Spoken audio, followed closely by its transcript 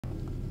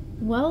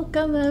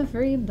Welcome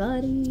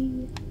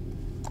everybody.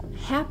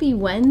 Happy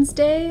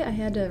Wednesday. I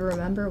had to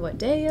remember what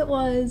day it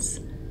was.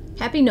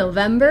 Happy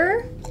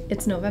November.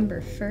 It's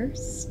November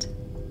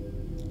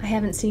 1st. I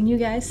haven't seen you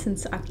guys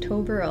since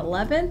October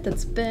 11th.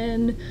 It's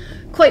been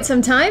quite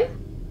some time.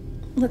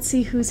 Let's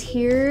see who's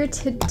here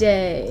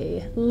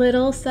today.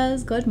 Little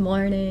says good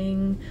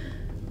morning.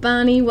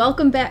 Bonnie,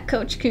 welcome back,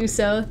 Coach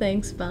Cuso.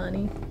 Thanks,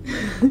 Bonnie.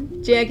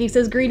 Jackie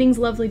says, greetings,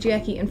 lovely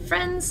Jackie and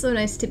friends. So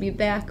nice to be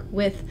back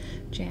with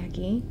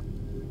Jackie.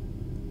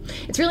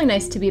 It's really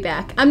nice to be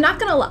back. I'm not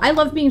gonna lie, I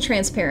love being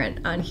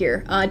transparent on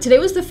here. Today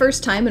was the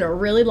first time in a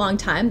really long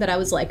time that I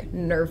was like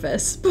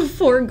nervous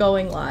before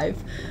going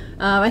live.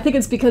 I think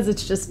it's because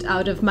it's just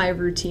out of my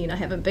routine. I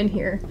haven't been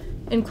here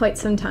in quite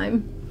some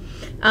time.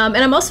 And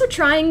I'm also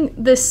trying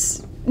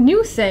this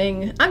new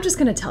thing. I'm just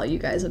gonna tell you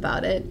guys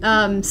about it.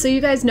 So you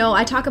guys know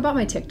I talk about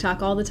my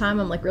TikTok all the time.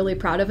 I'm like really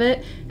proud of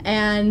it.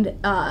 And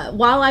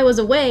while I was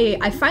away,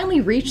 I finally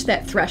reached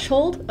that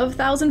threshold of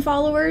 1,000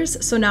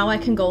 followers. So now I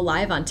can go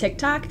live on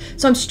TikTok.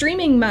 So I'm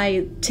streaming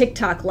my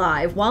TikTok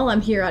live while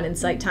I'm here on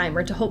Insight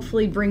Timer to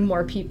hopefully bring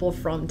more people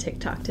from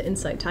TikTok to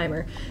Insight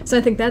Timer. So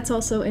I think that's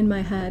also in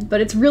my head,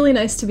 but it's really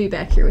nice to be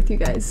back here with you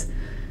guys.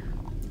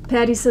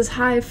 Patty says,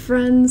 hi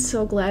friends,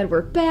 so glad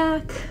we're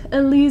back.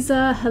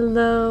 Eliza,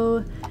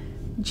 hello.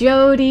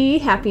 Jody,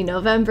 happy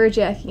November,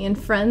 Jackie and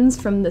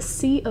friends from the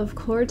Sea of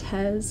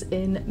Cortez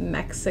in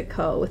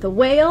Mexico with a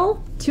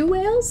whale, 2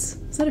 whales?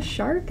 Is that a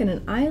shark and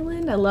an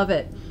island? I love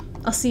it.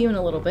 I'll see you in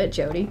a little bit,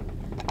 Jody.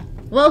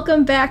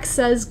 Welcome back,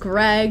 says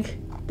Greg.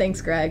 Thanks,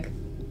 Greg.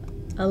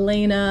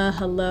 Elena,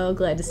 hello,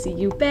 glad to see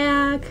you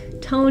back.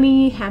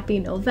 Tony, happy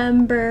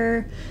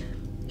November.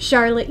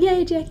 Charlotte,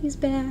 yay, Jackie's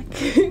back.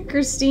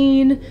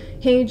 Christine,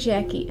 hey,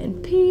 Jackie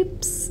and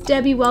peeps.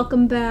 Debbie,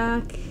 welcome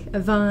back.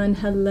 Yvonne,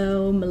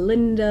 hello.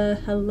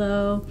 Melinda,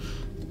 hello.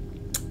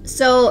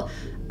 So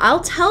I'll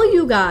tell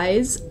you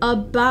guys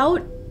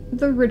about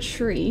the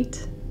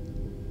retreat,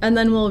 and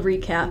then we'll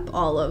recap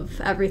all of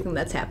everything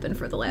that's happened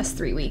for the last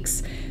 3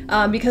 weeks,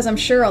 because I'm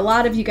sure a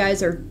lot of you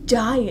guys are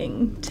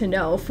dying to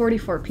know.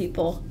 44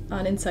 people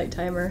on Insight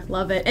Timer,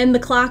 love it. And the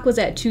clock was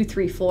at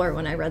 2:34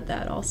 when I read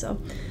that also.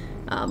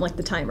 Like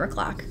the timer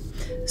clock.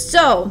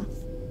 So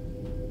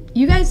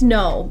you guys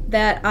know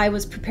that I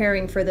was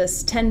preparing for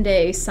this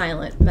 10-day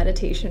silent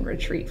meditation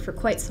retreat for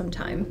quite some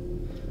time.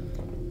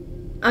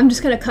 I'm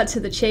just gonna cut to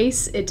the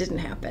chase. It didn't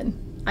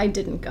happen. I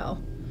didn't go.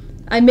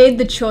 I made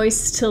the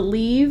choice to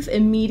leave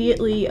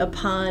immediately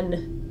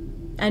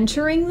upon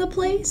entering the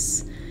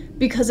place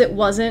because it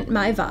wasn't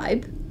my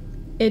vibe.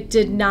 It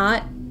did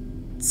not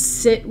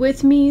sit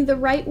with me the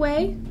right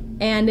way,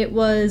 and it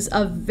was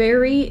a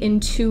very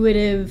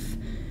intuitive,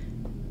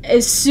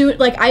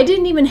 like I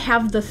didn't even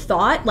have the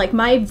thought, like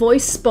my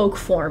voice spoke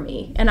for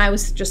me and I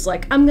was just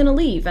like, I'm gonna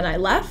leave, and I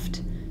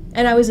left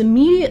and I was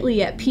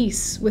immediately at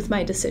peace with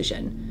my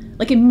decision.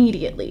 Like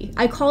immediately.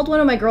 I called one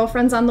of my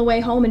girlfriends on the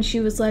way home and she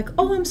was like,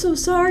 oh, I'm so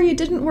sorry it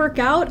didn't work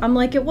out. I'm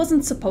like, it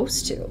wasn't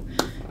supposed to.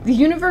 The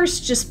universe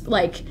just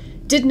like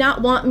did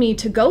not want me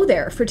to go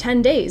there for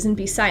 10 days and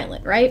be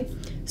silent, right?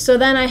 So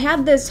then I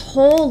had this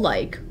whole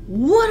like,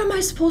 what am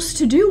I supposed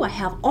to do? I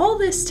have all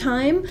this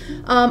time.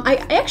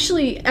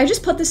 I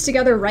just put this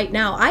together right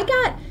now. I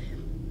got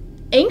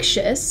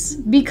anxious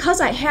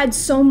because I had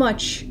so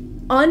much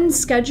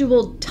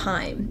unscheduled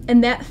time,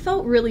 and that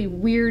felt really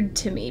weird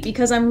to me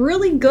because I'm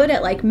really good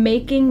at like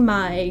making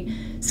my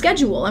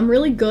schedule. I'm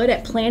really good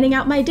at planning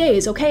out my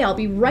days. Okay, I'll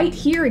be right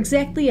here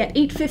exactly at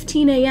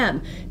 8:15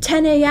 a.m.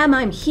 10 a.m.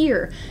 I'm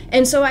here.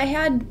 And so I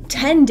had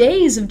 10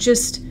 days of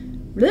just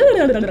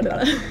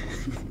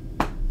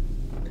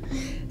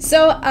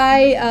So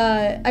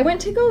I went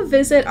to go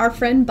visit our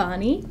friend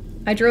Bonnie.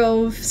 I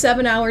drove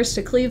 7 hours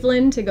to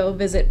Cleveland to go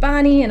visit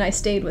Bonnie, and I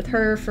stayed with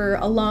her for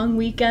a long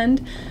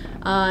weekend.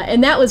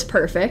 And that was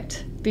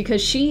perfect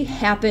because she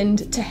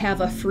happened to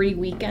have a free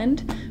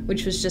weekend,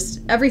 which was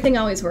just, everything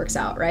always works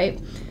out, right?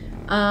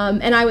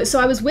 And I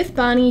was with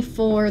Bonnie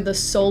for the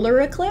solar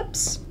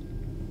eclipse.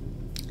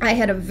 I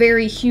had a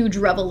very huge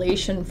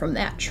revelation from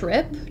that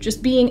trip,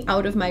 just being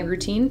out of my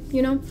routine,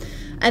 you know?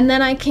 And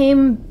then I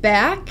came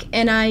back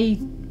and I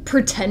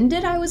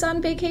pretended I was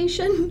on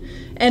vacation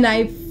and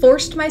I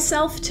forced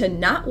myself to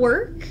not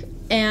work,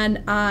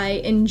 and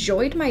I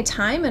enjoyed my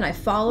time and I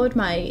followed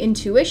my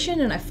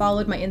intuition and I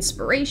followed my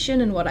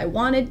inspiration and what I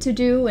wanted to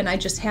do, and I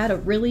just had a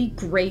really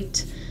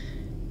great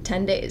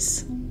 10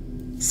 days.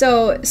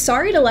 So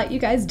sorry to let you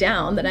guys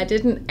down that I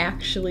didn't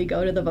actually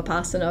go to the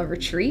Vipassana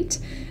retreat,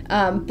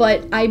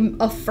 but I'm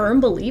a firm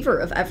believer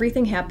of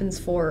everything happens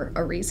for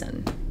a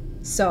reason.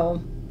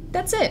 So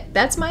that's it.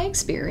 That's my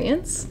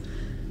experience.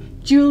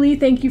 Julie,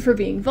 thank you for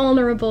being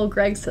vulnerable.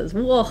 Greg says,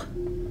 whoa.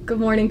 Good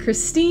morning,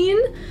 Christine.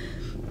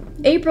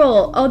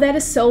 April, oh, that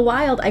is so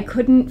wild. I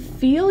couldn't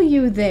feel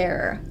you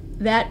there.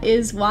 That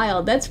is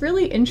wild. That's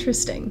really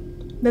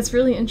interesting. That's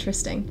really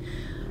interesting.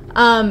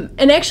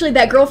 And actually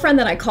that girlfriend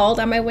that I called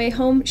on my way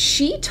home,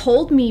 she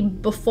told me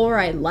before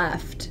I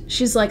left,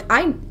 she's like,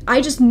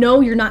 I just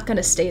know you're not going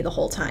to stay the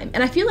whole time.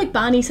 And I feel like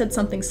Bonnie said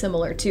something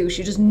similar too.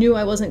 She just knew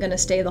I wasn't going to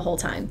stay the whole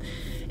time.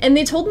 And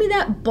they told me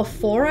that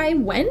before I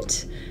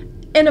went.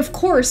 And of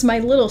course, my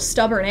little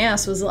stubborn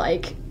ass was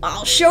like,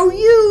 I'll show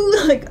you.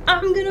 Like,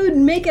 I'm going to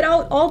make it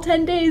out all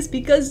 10 days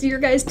because you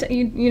guys,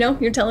 you know,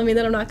 you're telling me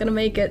that I'm not going to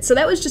make it. So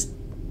that was just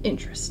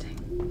interesting.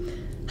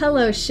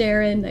 Hello,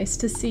 Sharon. Nice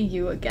to see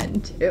you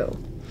again, too.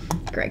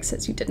 Greg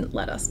says you didn't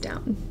let us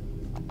down.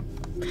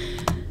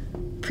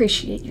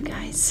 Appreciate you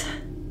guys.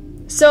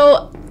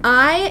 So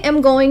I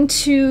am going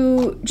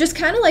to just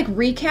kind of like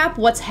recap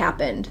what's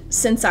happened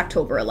since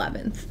October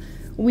 11th.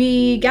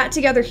 We got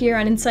together here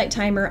on Insight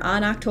Timer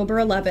on October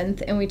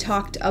 11th, and we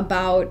talked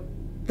about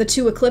the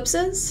 2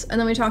 eclipses, and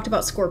then we talked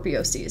about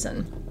Scorpio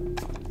season.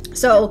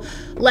 So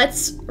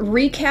let's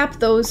recap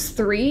those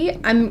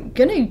 3. I'm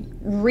gonna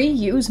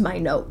reuse my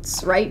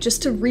notes, right?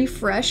 Just to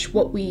refresh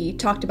what we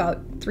talked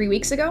about 3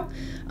 weeks ago,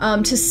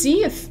 to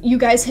see if you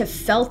guys have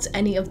felt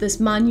any of this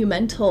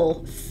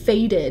monumental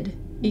faded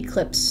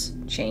eclipse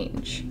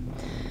change.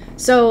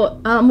 So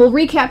we'll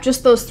recap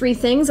just those 3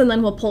 things, and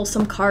then we'll pull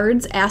some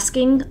cards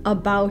asking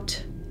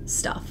about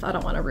stuff. I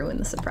don't want to ruin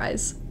the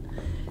surprise.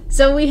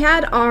 So we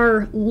had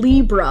our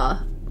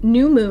Libra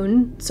new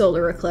moon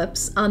solar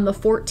eclipse on the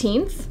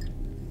 14th,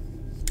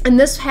 and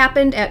this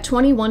happened at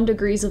 21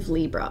 degrees of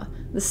Libra.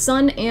 The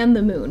sun and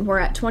the moon were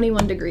at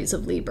 21 degrees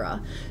of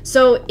Libra.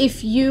 So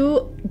if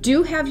you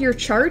do have your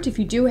chart, if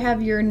you do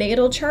have your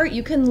natal chart,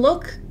 you can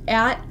look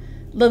at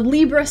the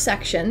Libra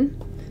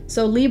section.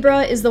 So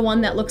Libra is the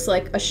one that looks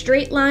like a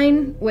straight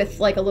line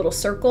with like a little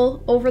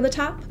circle over the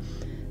top.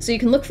 So you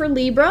can look for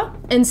Libra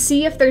and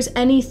see if there's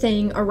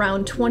anything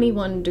around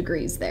 21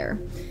 degrees there.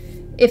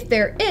 If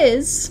there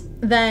is,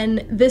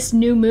 then this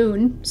new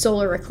moon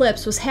solar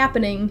eclipse was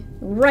happening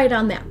right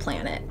on that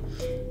planet.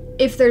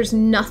 If there's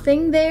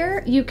nothing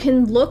there, you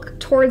can look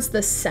towards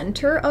the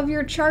center of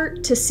your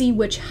chart to see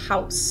which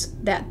house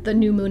that the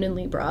new moon in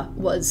Libra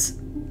was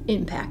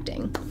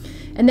impacting.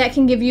 And that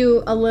can give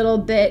you a little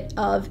bit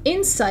of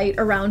insight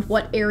around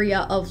what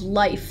area of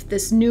life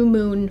this new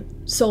moon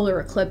solar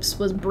eclipse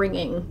was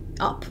bringing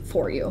up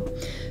for you.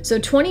 So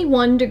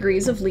 21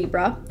 degrees of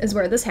Libra is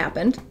where this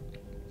happened.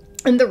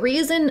 And the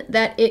reason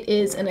that it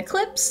is an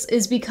eclipse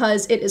is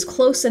because it is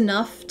close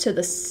enough to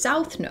the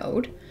south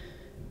node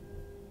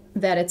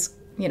that it's,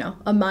 you know,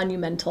 a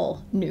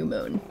monumental new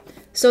moon.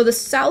 So the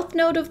south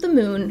node of the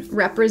moon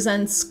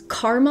represents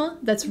karma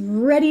that's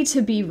ready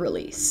to be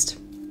released.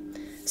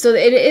 So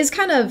it is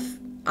kind of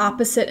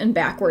opposite and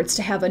backwards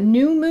to have a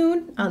new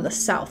moon on the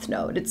south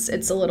node. It's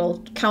a little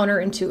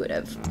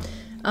counterintuitive.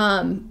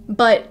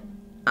 But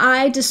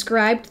I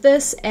described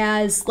this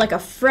as like a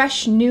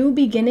fresh new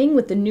beginning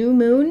with the new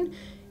moon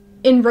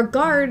in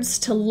regards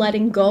to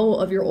letting go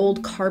of your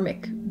old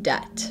karmic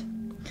debt.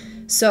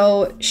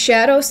 So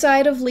shadow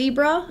side of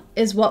Libra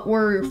is what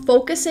we're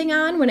focusing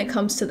on when it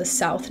comes to the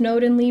south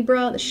node in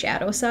Libra. The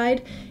shadow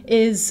side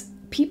is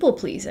people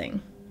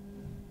pleasing.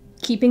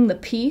 Keeping the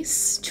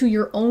peace to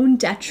your own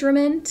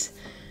detriment.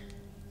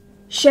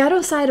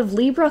 Shadow side of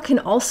Libra can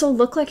also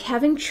look like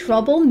having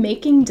trouble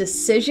making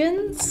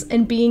decisions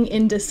and being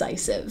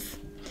indecisive.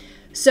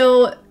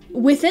 So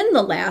within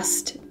the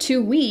last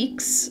 2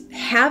 weeks,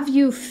 have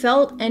you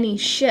felt any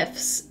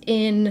shifts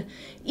in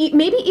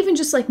maybe even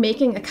just like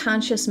making a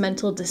conscious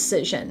mental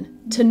decision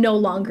to no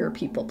longer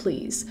people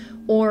please,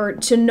 or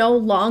to no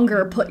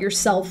longer put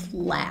yourself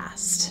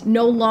last,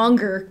 no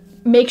longer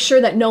make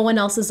sure that no one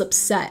else is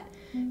upset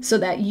so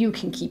that you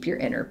can keep your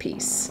inner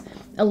peace?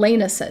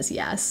 Elena says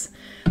yes.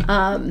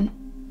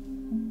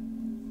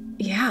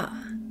 Yeah.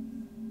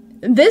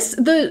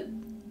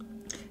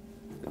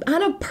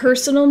 On a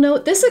personal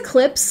note, this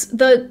eclipse,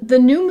 the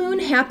new moon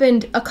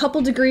happened a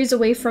couple degrees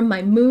away from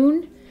my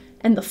moon,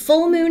 and the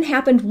full moon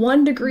happened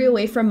 1 degree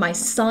away from my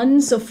sun.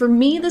 So for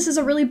me, this is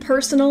a really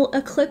personal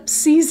eclipse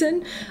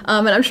season.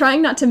 And I'm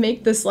trying not to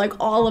make this like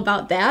all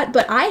about that,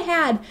 but I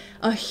had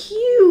a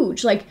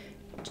huge, like,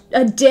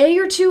 a day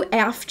or two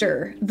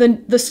after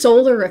the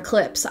solar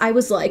eclipse, I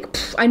was like,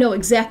 I know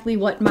exactly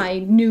what my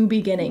new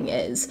beginning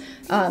is.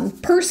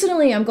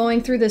 Personally, I'm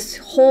going through this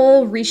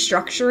whole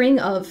restructuring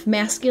of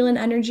masculine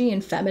energy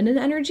and feminine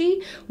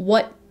energy,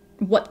 what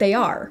they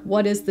are,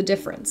 what is the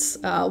difference,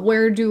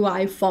 where do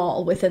I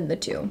fall within the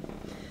two.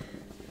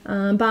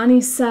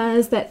 Bonnie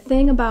says that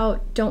thing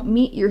about don't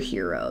meet your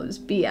heroes,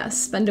 BS,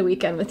 spend a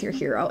weekend with your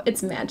hero,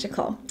 it's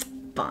magical.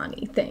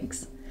 Bonnie,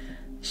 thanks.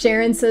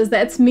 Sharon says,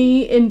 that's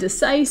me,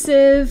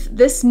 indecisive.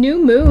 This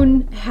new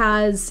moon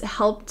has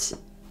helped,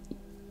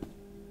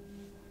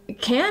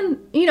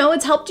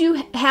 it's helped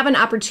you have an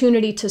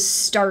opportunity to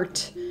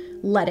start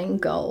letting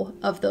go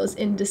of those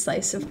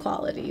indecisive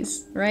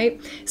qualities,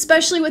 right?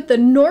 Especially with the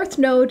North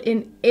Node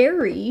in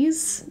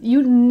Aries,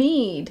 you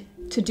need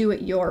to do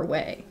it your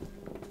way.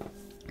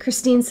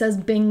 Christine says,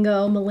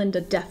 bingo. Melinda,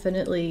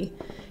 definitely.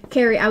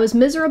 Carrie, I was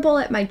miserable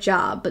at my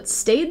job, but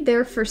stayed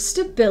there for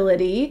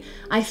stability.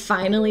 I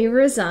finally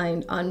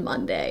resigned on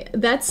Monday.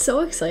 That's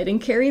so exciting,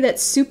 Carrie.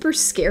 That's super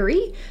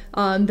scary.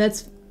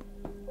 That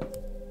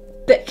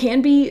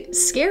can be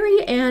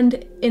scary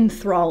and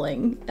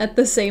enthralling at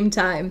the same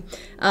time.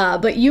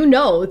 But you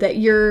know that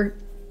you're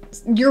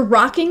you're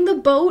rocking the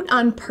boat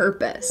on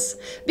purpose.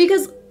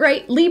 Because,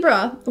 right,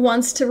 Libra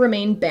wants to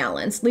remain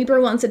balanced.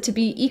 Libra wants it to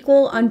be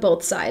equal on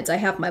both sides. I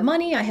have my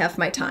money, I have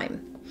my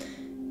time.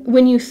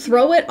 When you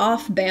throw it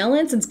off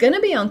balance, it's going to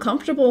be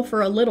uncomfortable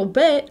for a little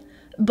bit,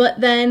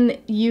 but then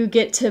you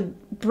get to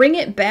bring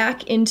it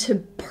back into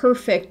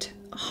perfect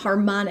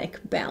harmonic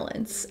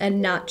balance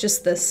and not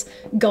just this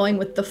going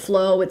with the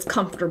flow. It's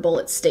comfortable,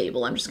 it's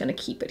stable, I'm just going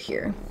to keep it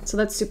here. So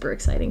that's super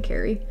exciting,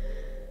 Carrie.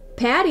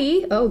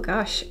 Patty, oh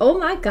gosh, oh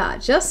my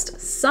God, just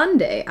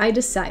Sunday I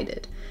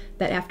decided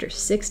that after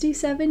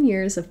 67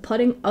 years of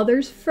putting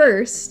others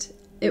first,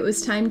 it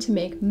was time to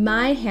make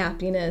my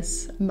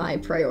happiness my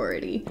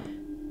priority.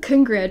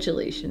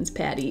 Congratulations,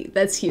 Patty.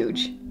 That's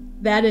huge.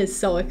 That is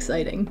so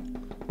exciting.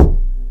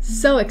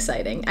 So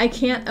exciting. I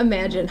can't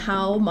imagine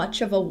how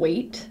much of a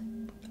weight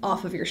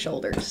off of your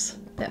shoulders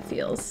that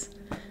feels.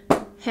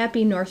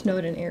 Happy North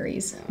Node in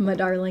Aries, my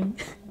darling.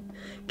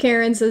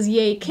 Karen says,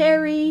 yay,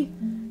 Carrie.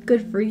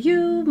 Good for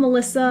you.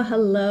 Melissa,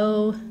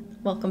 hello.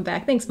 Welcome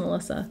back. Thanks,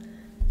 Melissa.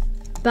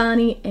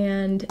 Bonnie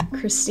and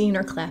Christine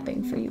are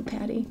clapping for you,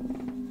 Patty.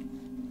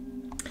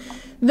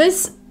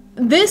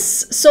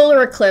 This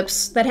solar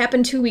eclipse that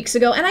happened 2 weeks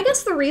ago, and I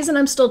guess the reason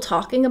I'm still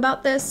talking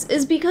about this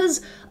is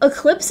because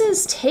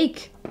eclipses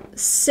take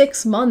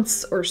 6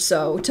 months or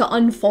so to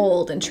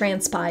unfold and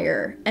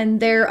transpire, and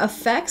their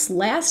effects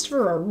last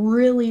for a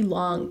really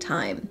long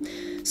time.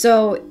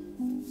 So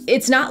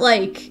it's not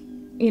like,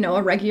 you know,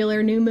 a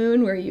regular new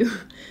moon where you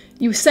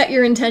set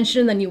your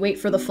intention, then you wait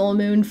for the full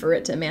moon for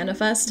it to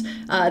manifest.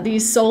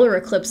 These solar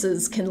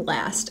eclipses can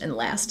last and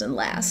last and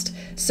last.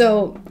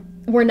 So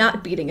we're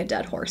not beating a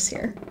dead horse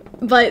here.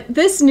 But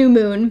this new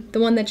moon,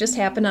 the one that just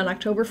happened on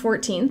October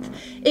 14th,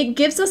 it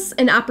gives us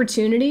an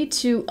opportunity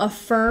to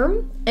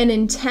affirm and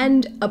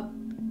intend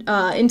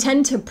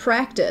to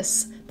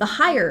practice the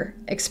higher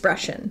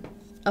expression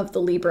of the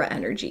Libra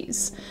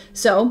energies.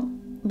 So,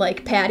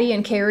 like Patty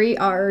and Carrie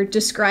are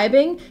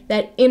describing,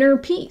 that inner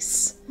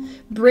peace,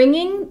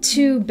 bringing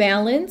to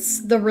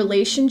balance the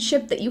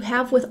relationship that you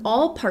have with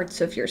all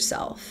parts of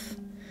yourself.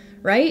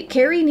 Right?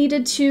 Carrie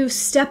needed to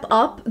step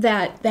up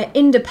that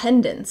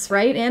independence,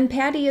 right? And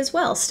Patty as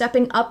well,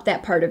 stepping up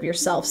that part of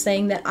yourself,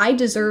 saying that I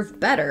deserve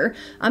better.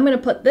 I'm going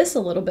to put this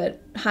a little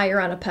bit higher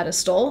on a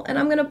pedestal, and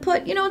I'm going to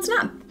put, you know, it's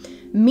not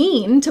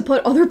mean to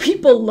put other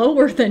people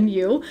lower than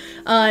you,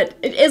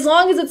 as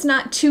long as it's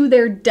not to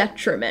their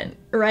detriment,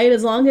 right?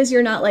 As long as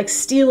you're not like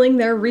stealing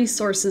their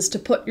resources to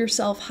put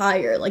yourself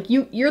higher. Like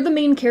you're the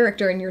main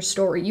character in your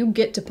story. You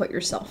get to put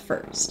yourself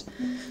first.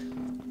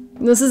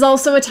 This is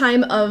also a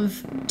time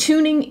of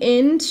tuning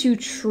in to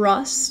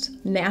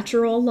trust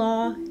natural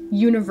law,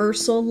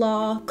 universal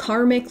law,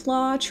 karmic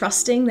law,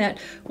 trusting that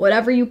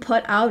whatever you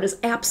put out is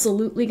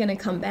absolutely going to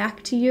come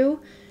back to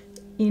you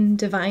in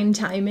divine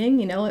timing.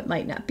 You know, it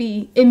might not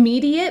be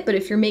immediate, but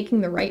if you're making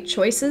the right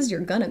choices,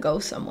 you're going to go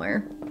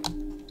somewhere.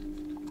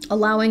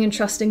 Allowing and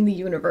trusting the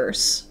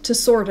universe to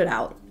sort it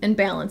out and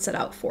balance it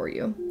out for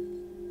you.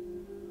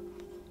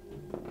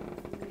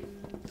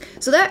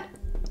 So that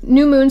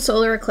new moon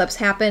solar eclipse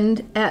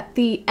happened at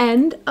the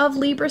end of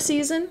Libra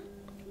season.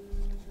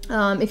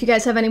 If you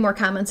guys have any more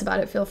comments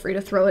about it, feel free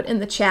to throw it in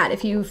the chat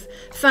if you've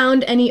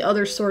found any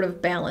other sort of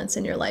balance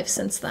in your life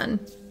since then.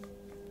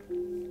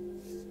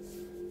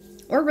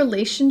 Or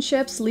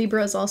relationships.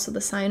 Libra is also the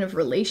sign of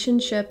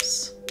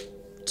relationships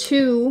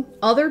to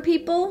other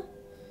people,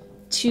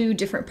 to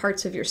different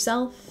parts of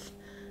yourself,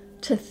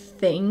 to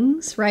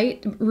things,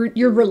 right?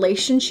 Your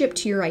relationship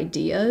to your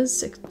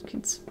ideas.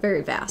 It's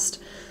very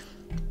vast.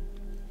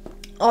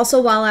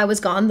 Also, while I was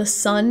gone, the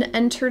sun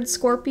entered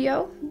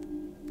Scorpio.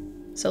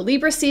 So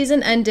Libra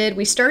season ended.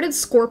 We started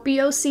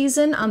Scorpio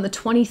season on the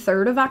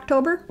 23rd of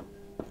October.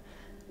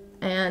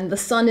 And the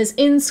sun is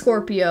in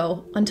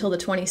Scorpio until the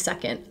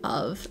 22nd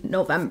of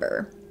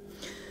November.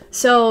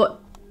 So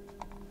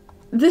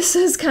this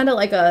is kind of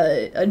like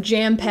a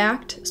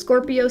jam-packed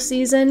Scorpio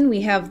season.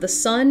 We have the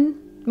sun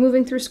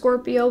moving through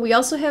Scorpio. We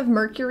also have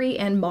Mercury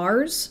and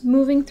Mars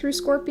moving through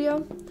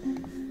Scorpio.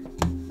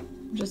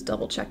 Just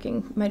double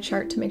checking my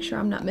chart to make sure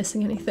I'm not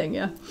missing anything.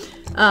 Yeah.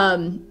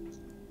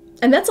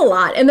 And that's a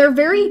lot. And they're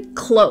very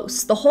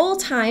close. The whole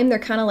time they're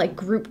kind of like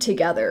grouped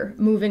together,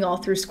 moving all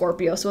through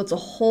Scorpio. So it's a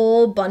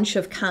whole bunch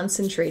of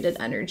concentrated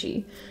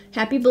energy.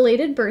 Happy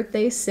belated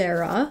birthday,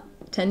 Sarah,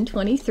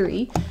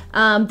 1023.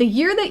 The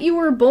year that you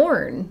were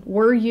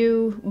were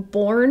you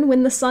born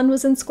when the sun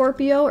was in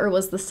Scorpio, or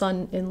was the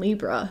sun in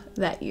Libra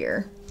that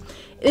year?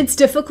 It's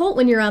difficult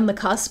when you're on the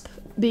cusp,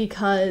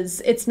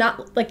 because it's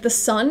not like the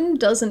sun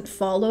doesn't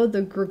follow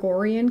the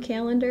Gregorian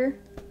calendar.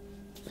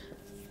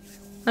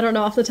 I don't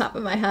know off the top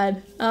of my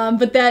head,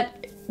 but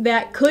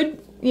that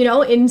could, you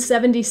know, in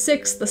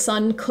 76 the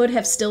sun could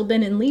have still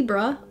been in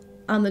Libra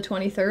on the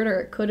 23rd, or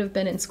it could have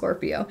been in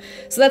Scorpio.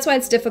 So that's why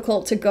it's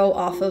difficult to go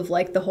off of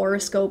like the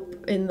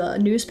horoscope in the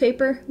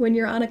newspaper when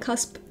you're on a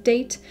cusp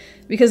date,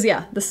 because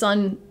yeah, the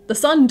sun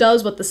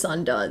does what the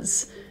sun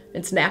does.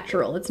 It's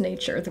natural, it's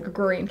nature. The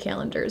Gregorian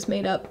calendar is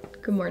made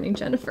up. Good morning,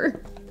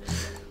 Jennifer.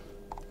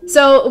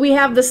 So we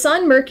have the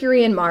sun,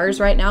 Mercury, and Mars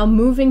right now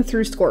moving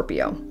through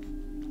Scorpio.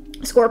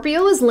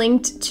 Scorpio is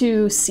linked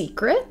to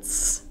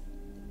secrets.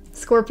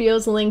 Scorpio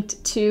is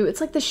linked to,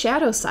 it's like the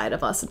shadow side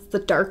of us. It's the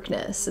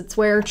darkness. It's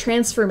where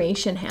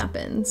transformation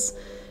happens.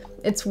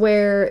 It's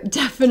where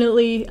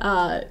definitely,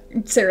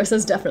 Sarah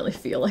says definitely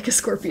feel like a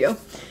Scorpio.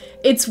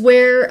 It's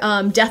where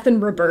death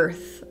and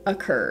rebirth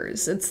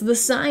occurs. It's the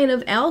sign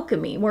of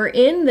alchemy. We're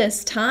in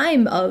this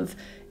time of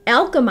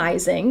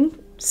alchemizing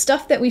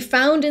stuff that we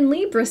found in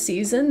Libra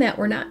season that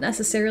we're not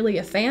necessarily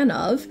a fan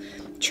of,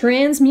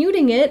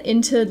 transmuting it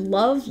into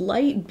love,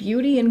 light,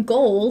 beauty, and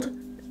gold,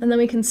 and then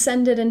we can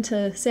send it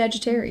into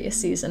Sagittarius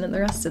season and the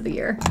rest of the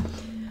year.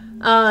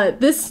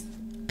 This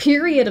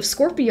period of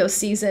Scorpio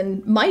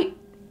season might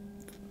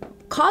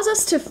cause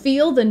us to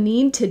feel the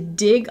need to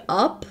dig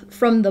up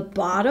from the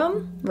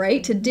bottom,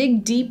 right? To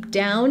dig deep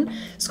down.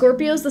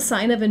 Scorpio is the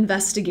sign of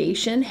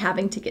investigation,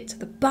 having to get to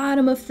the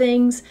bottom of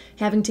things,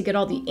 having to get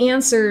all the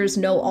answers,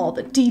 know all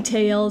the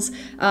details.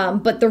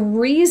 But the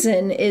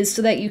reason is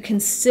so that you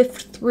can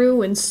sift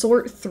through and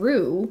sort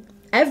through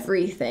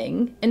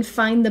everything and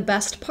find the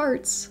best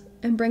parts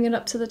and bring it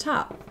up to the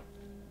top.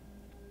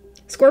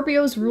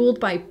 Scorpio is ruled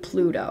by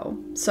Pluto.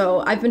 So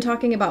I've been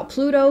talking about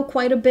Pluto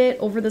quite a bit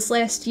over this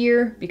last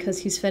year because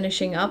he's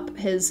finishing up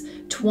his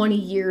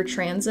 20-year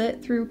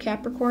transit through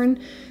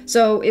Capricorn.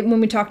 So when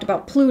we talked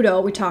about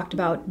Pluto, we talked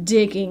about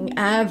digging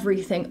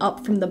everything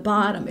up from the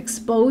bottom,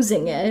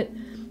 exposing it,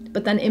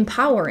 but then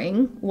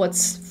empowering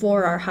what's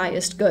for our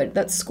highest good.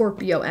 That's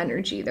Scorpio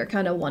energy. They're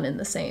kind of one and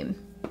the same.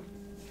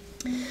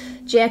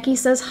 Jackie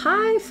says,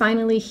 hi,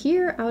 finally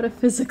here out of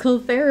physical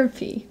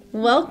therapy.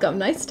 Welcome,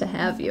 nice to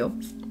have you.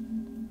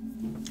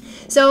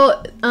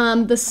 So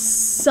the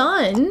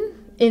sun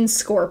in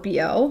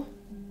Scorpio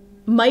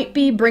might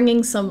be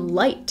bringing some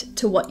light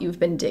to what you've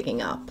been digging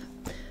up.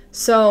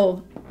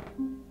 So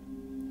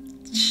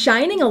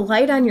shining a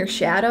light on your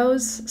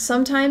shadows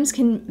sometimes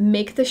can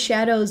make the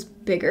shadows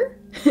bigger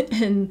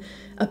and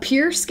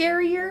appear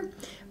scarier.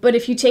 But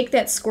if you take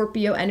that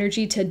Scorpio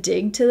energy to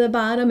dig to the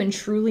bottom and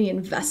truly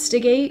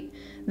investigate,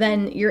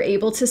 then you're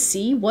able to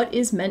see what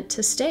is meant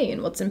to stay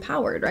and what's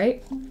empowered,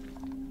 right?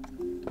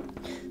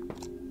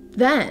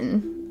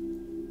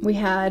 Then we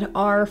had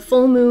our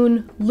full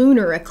moon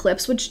lunar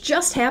eclipse, which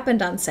just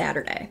happened on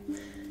Saturday.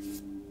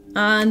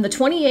 On the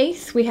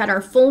 28th, we had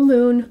our full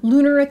moon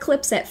lunar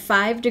eclipse at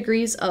 5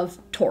 degrees of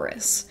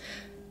Taurus.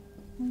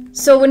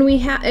 So when we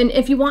have, and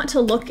if you want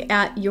to look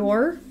at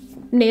your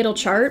natal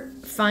chart,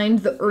 find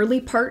the early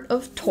part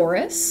of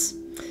Taurus.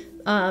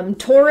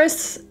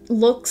 Taurus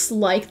looks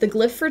like, the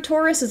glyph for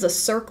Taurus is a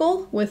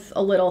circle with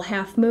a little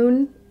half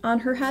moon on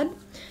her head.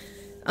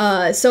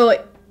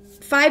 So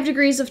 5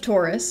 degrees of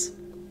Taurus.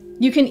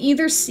 You can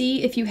either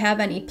see if you have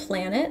any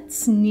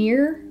planets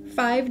near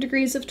 5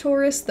 degrees of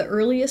Taurus, the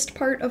earliest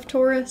part of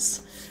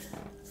Taurus.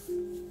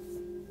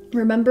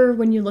 Remember,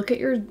 when you look at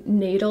your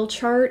natal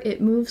chart, it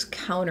moves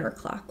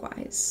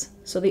counterclockwise,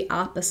 so the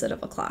opposite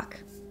of a clock.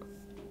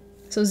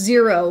 So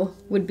 0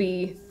 would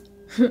be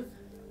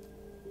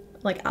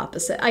like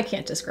opposite. I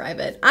can't describe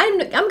it.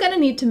 I'm gonna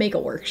need to make a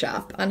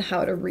workshop on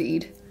how to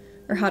read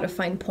or how to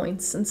find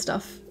points and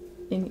stuff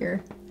in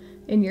your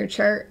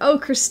chart. Oh,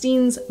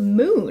 Christine's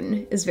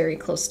moon is very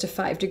close to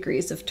 5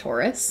 degrees of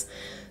Taurus.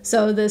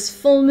 So this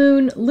full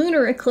moon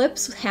lunar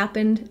eclipse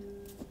happened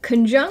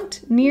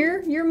conjunct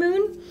near your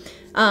moon.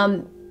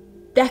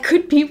 That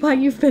could be why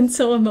you've been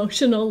so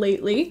emotional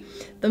lately.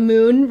 The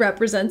moon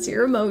represents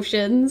your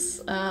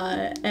emotions,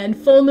 and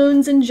full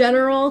moons in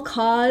general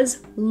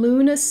cause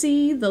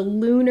lunacy, the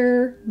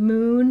lunar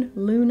moon,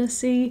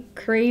 lunacy,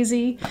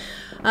 crazy.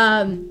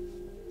 I'm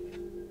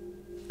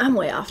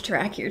way off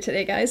track here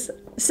today, guys.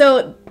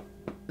 So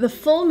the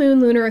full moon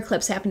lunar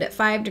eclipse happened at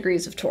 5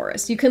 degrees of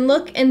Taurus. You can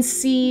look and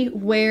see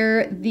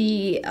where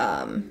the,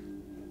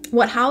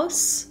 what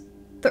house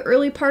the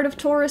early part of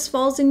Taurus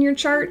falls in your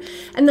chart,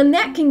 and then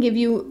that can give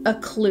you a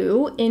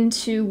clue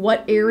into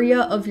what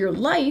area of your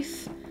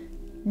life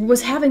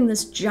was having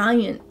this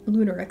giant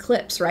lunar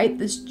eclipse, right?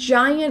 This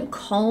giant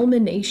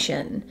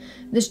culmination,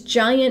 this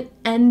giant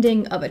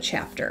ending of a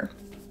chapter.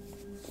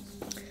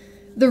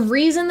 The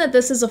reason that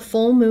this is a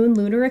full moon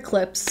lunar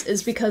eclipse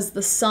is because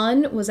the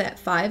sun was at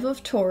 5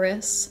 of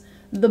Taurus,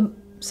 the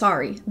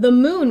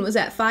moon was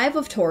at 5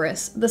 of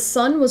Taurus, the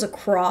sun was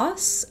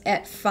across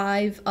at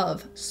 5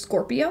 of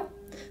Scorpio.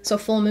 So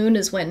full moon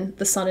is when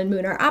the sun and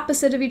moon are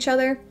opposite of each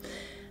other.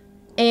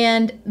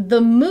 And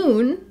the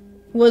moon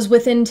was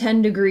within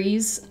 10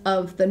 degrees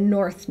of the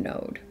north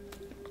node.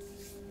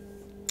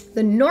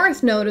 The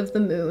north node of the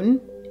moon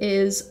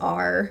is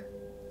our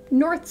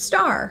North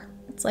Star.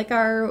 It's like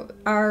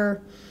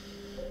our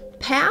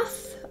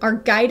path, our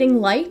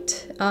guiding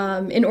light.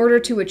 In order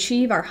to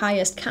achieve our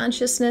highest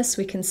consciousness,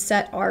 we can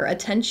set our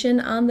attention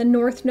on the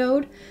north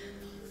node.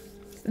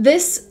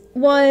 This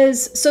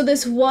was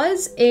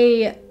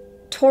a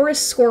Taurus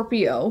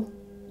Scorpio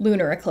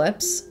lunar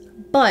eclipse,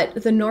 but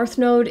the north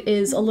node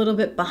is a little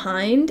bit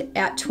behind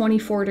at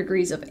 24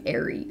 degrees of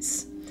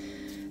Aries.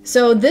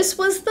 So this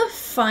was the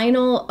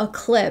final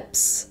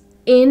eclipse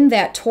in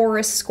that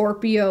Taurus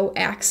Scorpio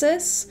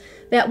axis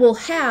that we'll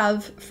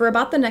have for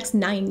about the next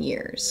 9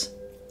 years.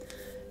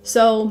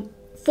 So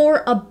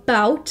for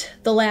about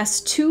the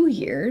last 2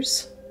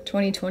 years,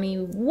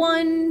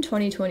 2021,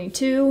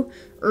 2022,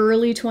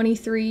 early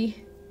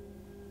 23,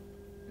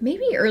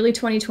 maybe early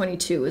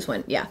 2022 is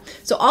when, yeah.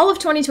 So all of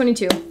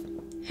 2022,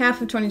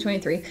 half of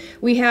 2023,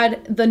 we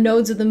had the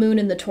nodes of the moon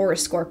in the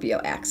Taurus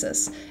Scorpio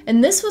axis.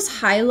 And this was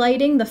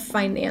highlighting the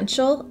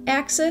financial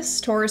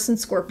axis. Taurus and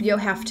Scorpio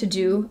have to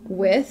do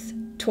with,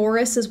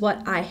 Taurus is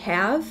what I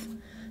have,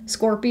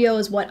 Scorpio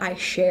is what I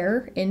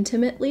share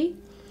intimately.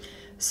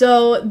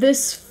 So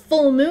this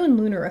full moon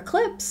lunar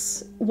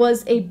eclipse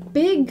was a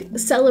big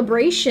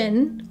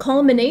celebration,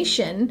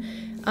 culmination,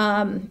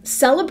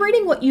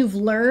 celebrating what you've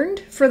learned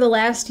for the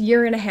last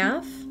year and a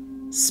half,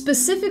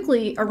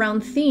 specifically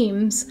around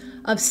themes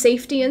of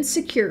safety and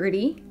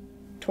security,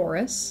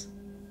 Taurus,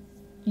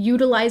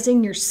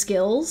 utilizing your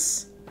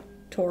skills,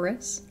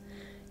 Taurus,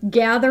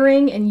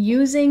 gathering and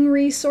using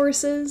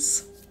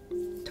resources,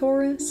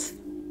 Taurus.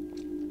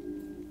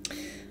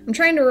 I'm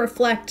trying to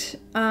reflect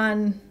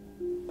on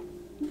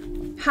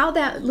how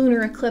that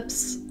lunar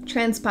eclipse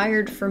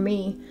transpired for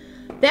me.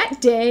 That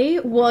day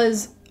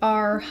was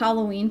our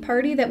Halloween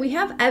party that we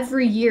have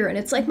every year, and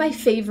it's like my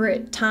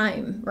favorite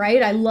time,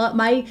 right? I love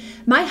my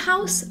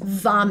house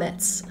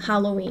vomits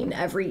Halloween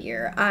every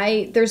year.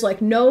 There's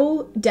like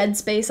no dead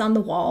space on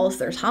the walls.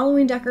 There's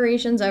Halloween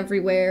decorations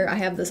everywhere. I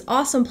have this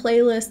awesome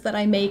playlist that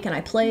I make and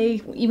I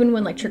play even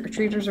when like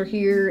trick-or-treaters are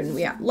here, and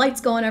we have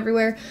lights going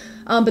everywhere.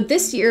 But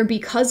this year,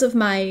 because of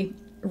my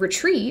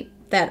retreat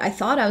that I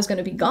thought I was going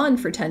to be gone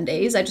for 10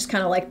 days, I just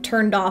kind of like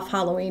turned off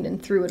Halloween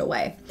and threw it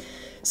away.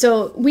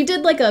 So we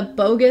did like a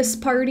bogus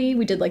party.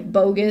 We did like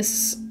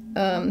bogus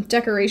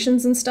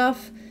decorations and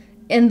stuff.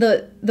 And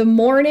the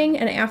morning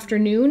and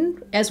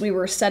afternoon, as we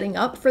were setting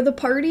up for the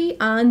party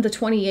on the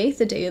 28th,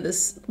 the day of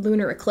this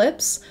lunar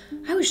eclipse,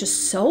 I was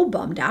just so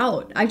bummed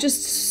out. I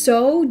just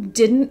so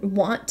didn't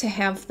want to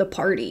have the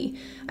party.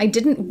 I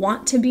didn't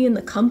want to be in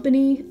the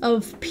company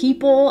of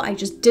people. I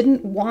just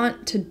didn't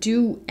want to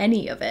do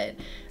any of it.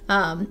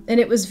 And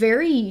it was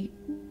very,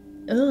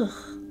 ugh.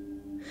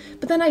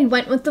 But then I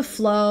went with the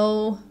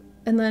flow,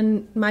 and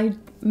then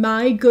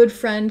my good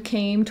friend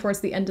came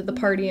towards the end of the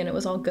party, and it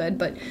was all good.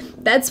 But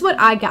that's what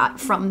I got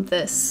from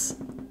this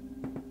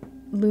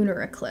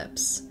lunar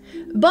eclipse.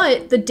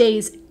 But the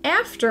days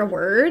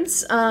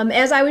afterwards,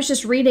 as I was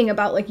just reading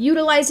about like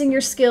utilizing your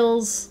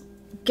skills,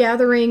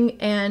 gathering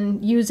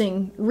and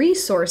using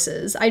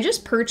resources, I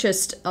just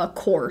purchased a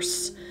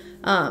course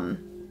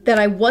that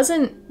I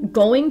wasn't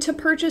going to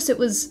purchase. It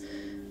was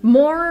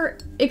more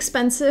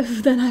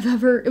expensive than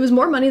it was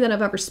more money than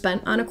I've ever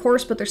spent on a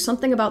course, but there's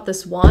something about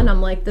this one,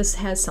 I'm like, this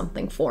has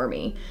something for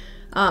me.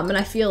 And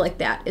I feel like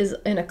that is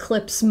an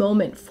eclipse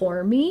moment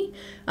for me,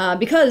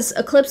 because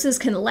eclipses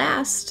can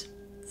last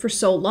for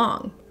so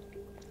long.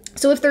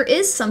 So if there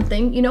is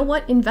something, you know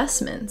what,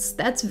 investments,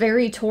 that's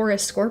very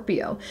Taurus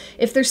Scorpio.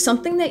 If there's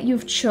something that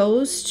you've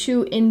chose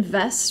to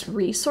invest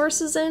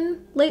resources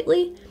in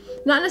lately,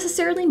 not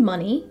necessarily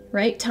money,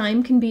 right?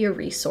 Time can be a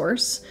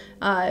resource.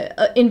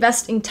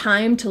 Investing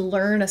time to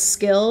learn a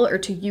skill or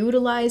to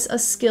utilize a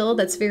skill,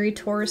 that's very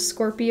Taurus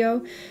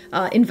Scorpio.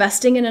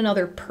 Investing in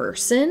another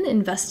person,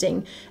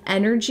 investing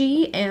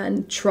energy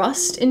and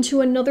trust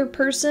into another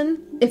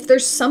person. If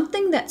there's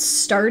something that's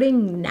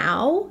starting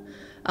now,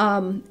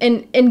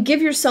 and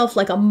give yourself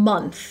like a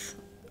month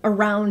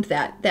around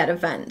that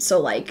event. So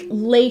like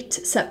late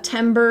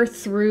September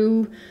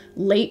through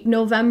late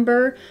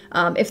November.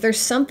 If there's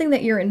something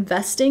that you're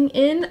investing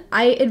in,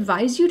 I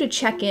advise you to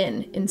check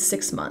in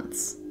 6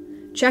 months.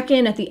 Check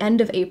in at the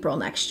end of April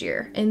next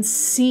year and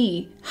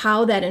see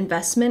how that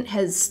investment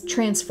has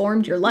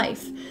transformed your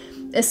life,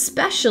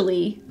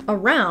 especially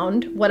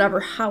around whatever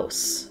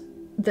house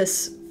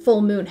this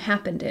full moon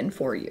happened in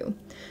for you.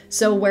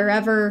 So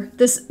wherever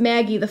this,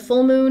 Maggie, the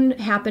full moon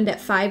happened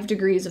at 5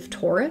 degrees of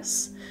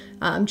Taurus,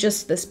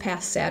 just this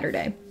past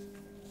Saturday.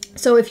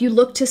 So if you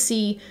look to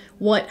see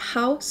what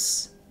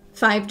house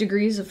 5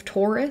 degrees of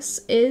Taurus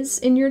is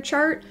in your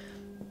chart,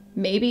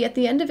 maybe at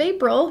the end of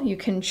April, you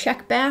can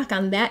check back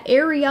on that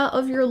area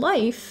of your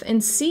life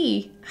and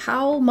see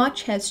how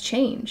much has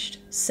changed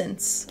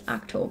since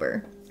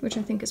October, which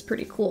I think is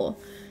pretty cool.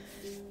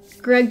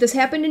 Greg, this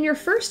happened in your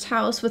first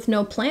house with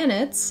no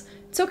planets.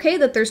 It's okay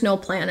that there's no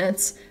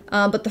planets,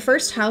 but the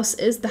first house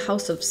is the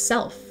house of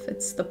self.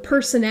 It's the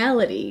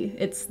personality.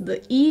 It's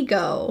the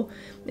ego.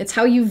 It's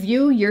how you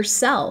view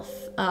yourself.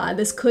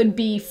 This could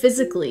be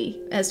physically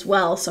as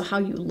well, so how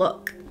you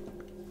look.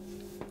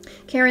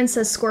 Karen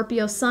says,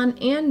 Scorpio sun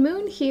and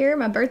moon here.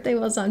 My birthday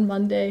was on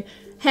Monday.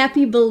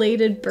 Happy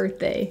belated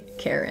birthday,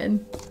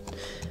 Karen.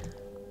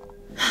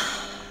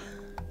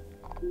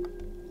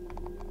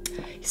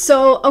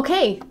 So,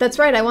 okay, that's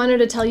right. I wanted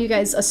to tell you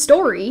guys a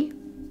story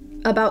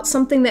about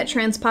something that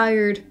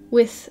transpired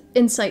with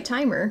Insight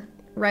Timer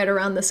right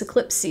around this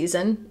eclipse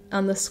season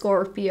on the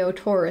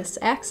Scorpio-Taurus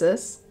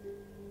axis.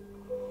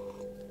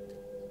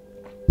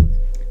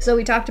 So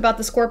we talked about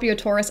the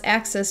Scorpio-Taurus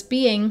axis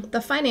being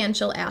the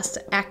financial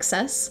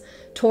axis.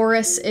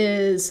 Taurus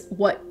is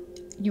what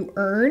you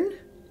earn.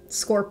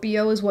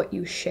 Scorpio is what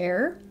you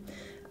share.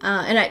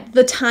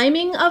 the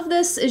timing of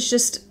this is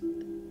just,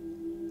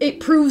 it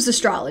proves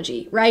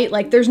astrology, right?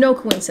 Like there's no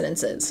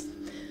coincidences.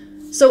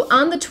 So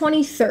on the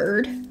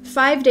 23rd,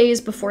 5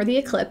 days before the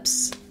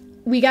eclipse,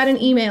 we got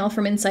an email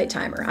from Insight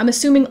Timer. I'm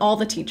assuming all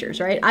the teachers,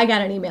 right? I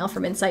got an email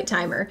from Insight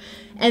Timer.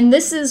 And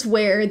this is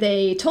where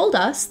they told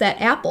us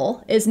that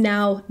Apple is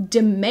now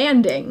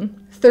demanding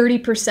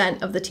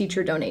 30% of the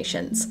teacher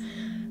donations.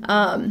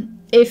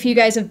 If you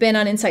guys have been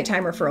on Insight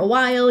Timer for a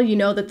while, you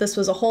know that this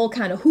was a whole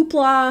kind of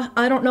hoopla.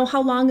 I don't know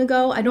how long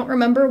ago. I don't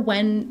remember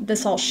when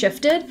this all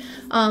shifted,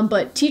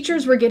 but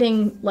teachers were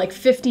getting like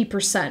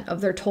 50% of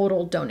their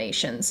total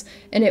donations.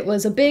 And it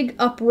was a big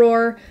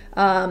uproar.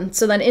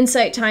 So then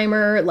Insight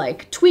Timer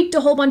like tweaked a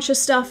whole bunch of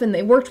stuff, and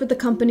they worked with the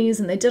companies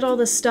and they did all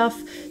this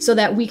stuff so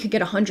that we could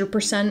get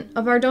 100%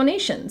 of our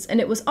donations. And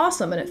it was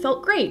awesome and it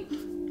felt great.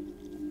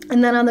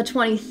 And then on the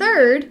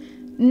 23rd,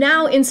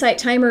 now Insight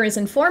Timer is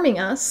informing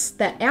us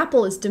that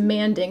Apple is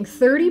demanding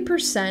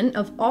 30%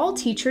 of all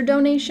teacher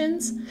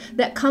donations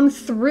that come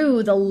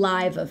through the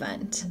live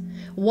event.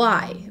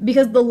 Why?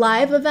 Because the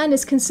live event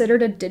is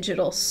considered a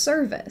digital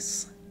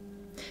service.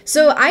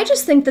 So I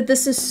just think that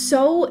this is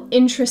so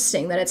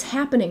interesting that it's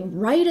happening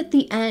right at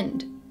the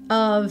end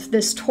of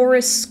this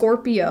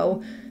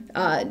Taurus-Scorpio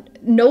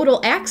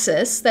nodal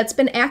axis that's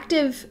been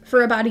active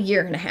for about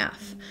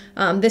 1.5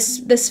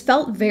 years. This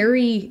felt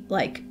very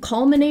like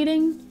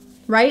culminating,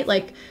 right?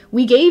 Like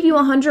we gave you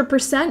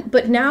 100%,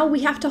 but now we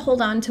have to hold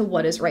on to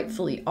what is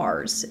rightfully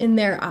ours in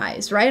their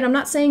eyes, right? I'm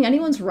not saying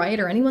anyone's right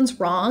or anyone's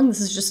wrong.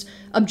 This is just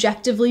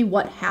objectively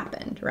what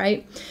happened,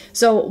 right?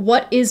 So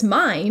what is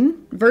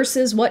mine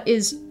versus what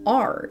is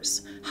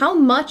ours? How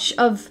much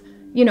of,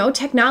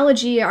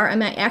 technology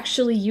am I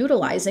actually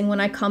utilizing when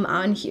I come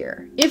on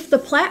here? If the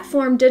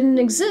platform didn't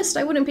exist,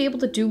 I wouldn't be able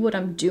to do what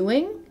I'm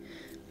doing.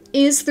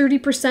 Is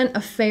 30%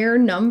 a fair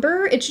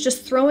number? It's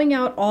just throwing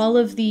out all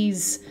of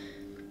these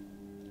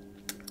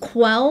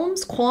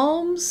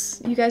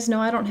qualms. You guys know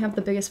I don't have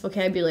the biggest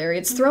vocabulary.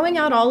 It's throwing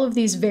out all of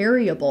these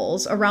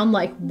variables around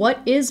like, what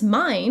is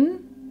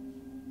mine,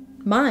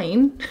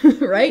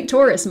 right?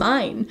 Taurus,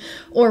 mine.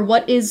 Or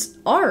what is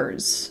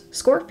ours,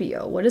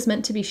 Scorpio? What is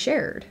meant to be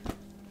shared?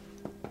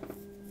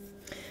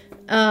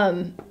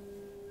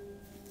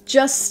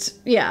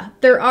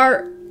 There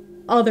are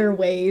other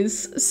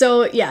ways.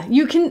 So yeah,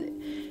 you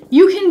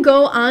can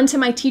go onto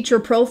my teacher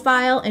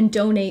profile and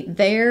donate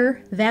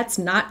there. That's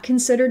not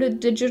considered a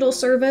digital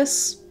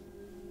service.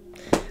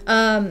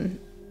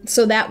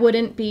 So that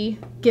wouldn't be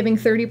giving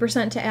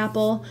 30% to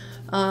Apple.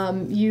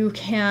 You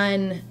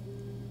can,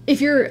 if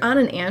you're on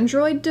an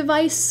Android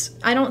device,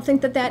 I don't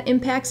think that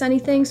impacts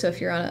anything. So if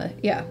you're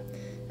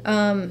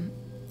on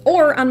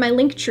or on my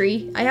link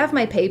tree, I have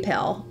my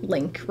PayPal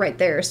link right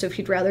there. So if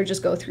you'd rather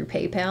just go through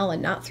PayPal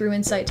and not through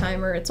Insight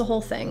Timer, it's a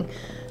whole thing.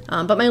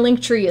 But my link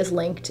tree is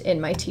linked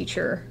in my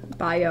teacher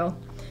bio.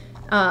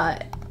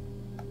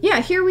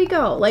 Yeah, here we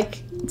go.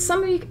 Like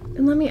somebody,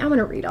 I'm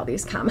gonna read all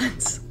these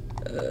comments.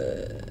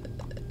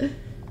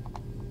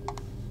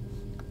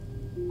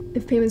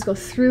 If payments go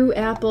through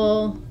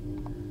Apple,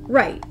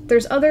 right?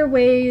 There's other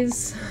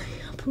ways.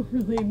 Apple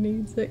really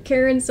needs it.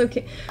 Karen's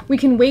okay. We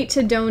can wait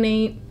to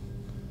donate,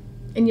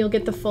 and you'll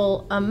get the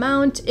full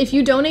amount if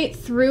you donate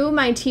through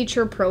my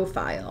teacher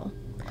profile.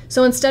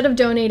 So instead of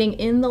donating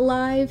in the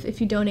live, if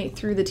you donate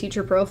through the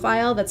teacher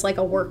profile, that's like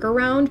a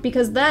workaround,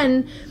 because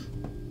then,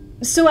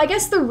 so I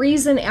guess the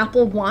reason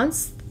Apple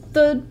wants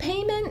the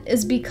payment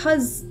is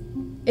because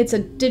it's a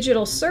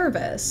digital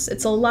service.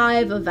 It's a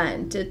live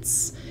event.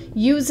 It's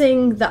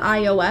using the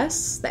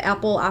iOS, the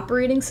Apple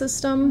operating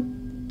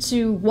system,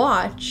 to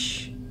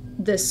watch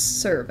this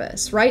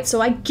service, right? So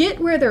I get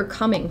where they're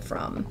coming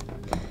from.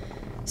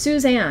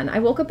 Suzanne, I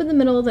woke up in the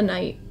middle of the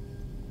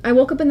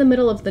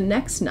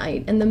next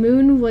night, and the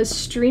moon was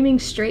streaming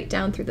straight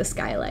down through the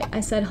skylight. I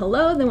said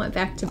hello, then went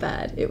back to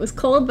bed. It was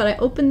cold, but I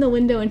opened the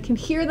window and can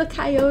hear the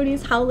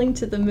coyotes howling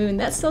to the moon.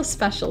 That's so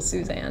special,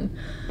 Suzanne.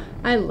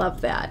 I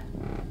love that.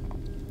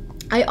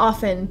 I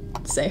often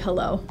say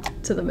hello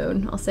to the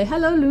moon. I'll say,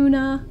 hello,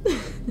 Luna.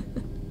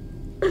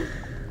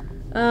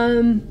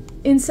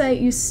 Insight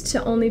used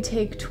to only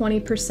take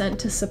 20%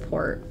 to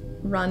support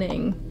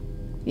running.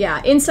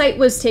 Yeah, Insight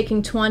was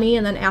taking 20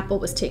 and then Apple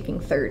was taking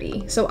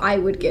 30. So I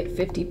would get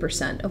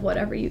 50% of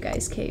whatever you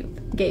guys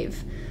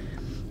gave.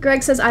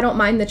 Greg says, I don't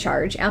mind the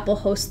charge. Apple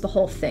hosts the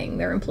whole thing.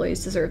 Their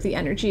employees deserve the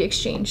energy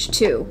exchange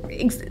too.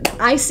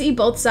 I see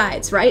both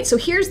sides, right? So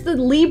here's the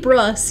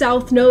Libra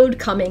South Node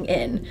coming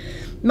in.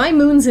 My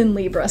moon's in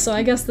Libra, so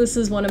I guess this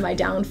is one of my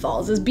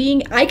downfalls, is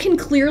I can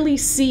clearly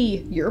see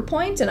your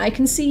point and I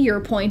can see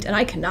your point and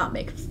I cannot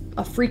make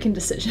a freaking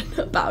decision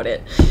about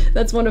it.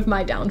 That's one of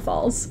my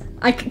downfalls.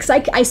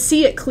 I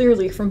see it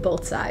clearly from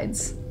both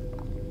sides.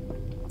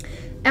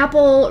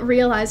 Apple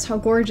realized how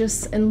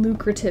gorgeous and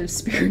lucrative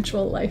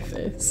spiritual life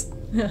is.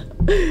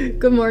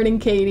 Good morning,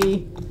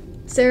 Katie.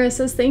 Sarah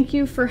says, thank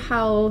you for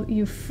how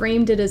you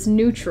framed it as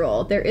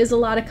neutral. There is a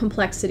lot of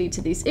complexity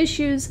to these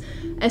issues.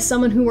 As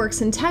someone who works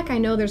in tech, I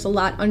know there's a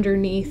lot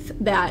underneath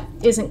that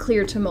isn't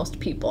clear to most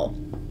people.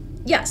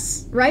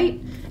 Yes, right?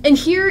 And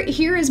here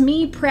is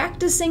me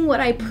practicing what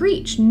I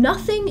preach.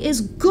 Nothing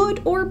is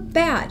good or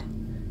bad.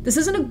 This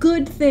isn't a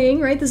good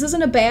thing, right? This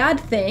isn't a bad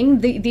thing.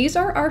 These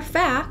are our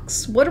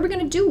facts. What are we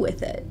going to do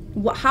with it?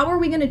 How are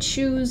we going to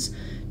choose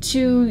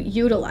to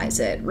utilize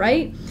it,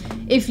 right?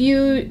 If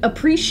you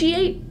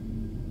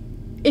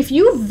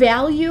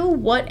value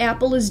what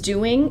Apple is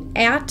doing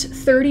at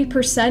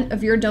 30%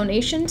 of your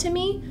donation to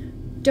me,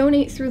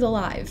 donate through the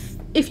live.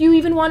 If you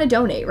even want to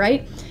donate,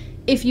 right?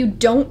 If you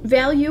don't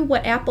value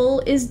what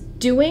Apple is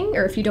doing,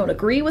 or if you don't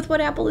agree with what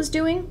Apple is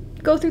doing,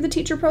 go through the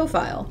teacher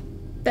profile.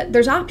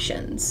 There's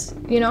options,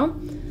 you know?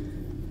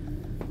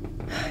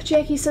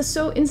 Jackie says,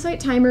 so Insight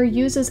Timer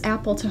uses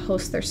Apple to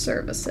host their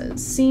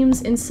services.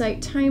 Seems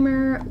Insight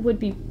Timer would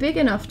be big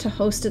enough to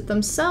host it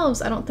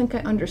themselves. I don't think I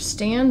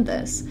understand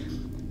this.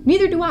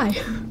 Neither do I.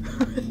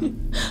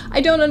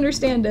 I don't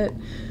understand it.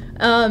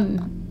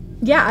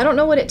 Yeah, I don't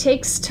know what it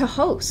takes to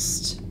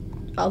host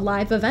a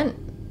live event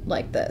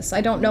like this.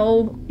 I don't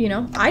know, you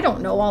know, I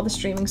don't know all the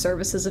streaming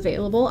services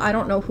available. I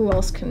don't know who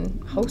else can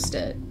host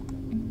it.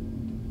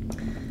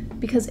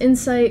 Because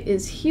Insight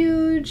is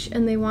huge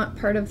and they want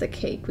part of the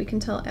cake. We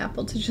can tell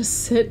Apple to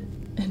just sit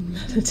and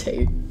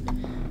meditate.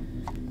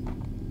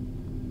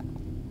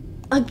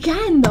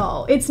 Again,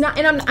 though, it's not,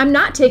 and I'm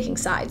not taking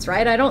sides,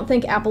 right? I don't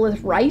think Apple is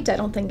right. I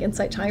don't think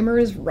Insight Timer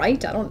is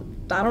right. I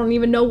don't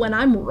even know when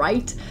I'm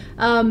right.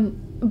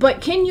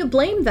 But can you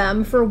blame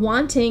them for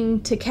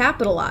wanting to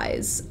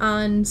capitalize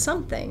on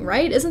something,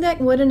 right? Isn't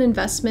that what an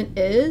investment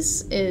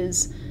is?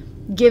 Is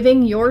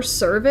giving your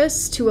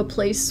service to a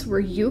place where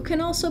you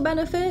can also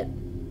benefit,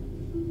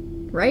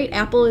 right?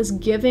 Apple is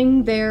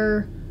giving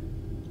their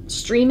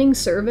streaming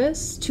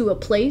service to a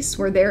place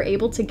where they're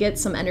able to get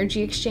some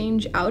energy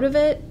exchange out of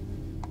it.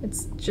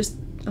 It's just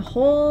a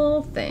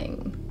whole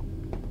thing.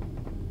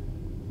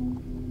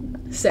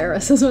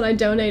 Sarah says, when I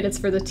donate, it's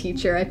for the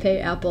teacher. I pay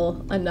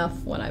Apple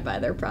enough when I buy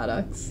their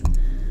products.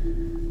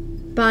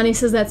 Bonnie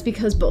says that's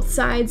because both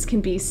sides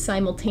can be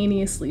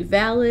simultaneously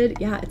valid.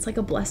 Yeah, it's like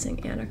a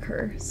blessing and a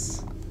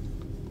curse.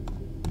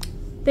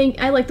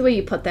 I like the way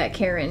you put that,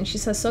 Karen. She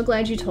says, so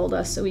glad you told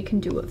us so we can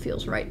do what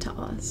feels right to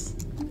us.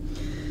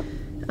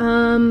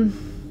 Oh,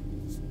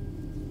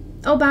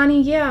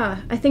 Bonnie, yeah.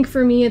 I think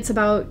for me it's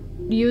about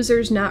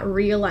users not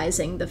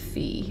realizing the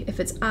fee. If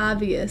it's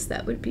obvious,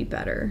 that would be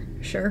better.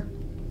 Sure.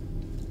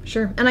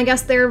 Sure. And I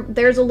guess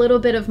there's a little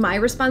bit of my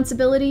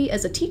responsibility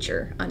as a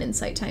teacher on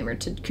Insight Timer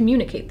to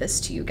communicate this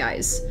to you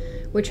guys,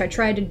 which I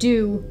try to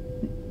do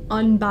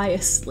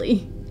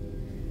unbiasedly.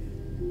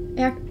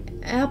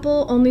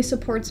 Apple only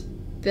supports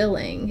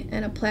billing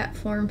and a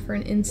platform for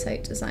an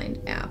Insight designed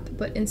app,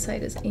 but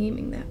Insight is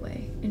aiming that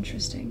way.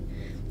 Interesting.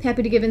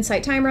 Happy to give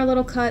Insight Timer a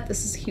little cut.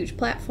 This is a huge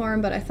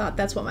platform, but I thought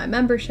that's what my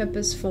membership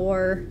is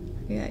for.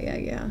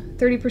 Yeah.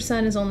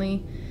 30% is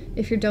only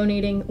if you're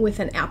donating with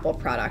an Apple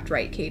product,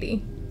 right,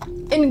 Katie?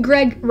 And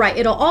Greg, right,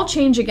 it'll all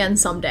change again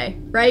someday,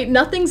 right?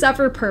 Nothing's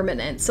ever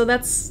permanent, so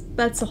that's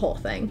the whole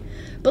thing.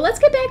 But let's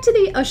get back to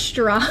the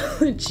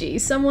astrology.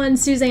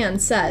 Suzanne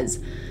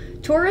says,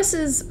 Taurus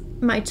is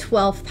my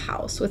 12th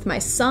house with my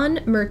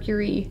Sun,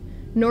 Mercury,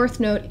 North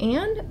Node,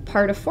 and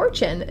part of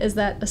fortune. Is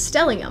that a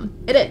stellium?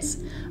 It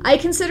is. I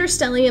consider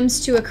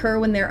stelliums to occur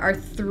when there are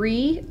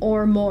 3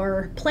 or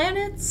more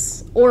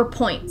planets or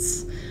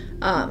points.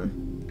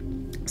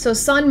 So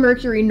Sun,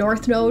 Mercury,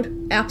 North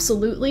Node,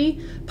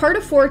 absolutely. Part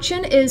of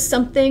fortune is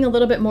something a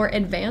little bit more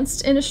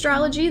advanced in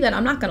astrology that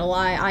I'm not gonna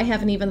lie, I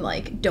haven't even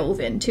like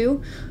dove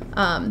into.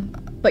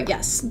 But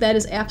yes, that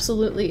is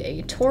absolutely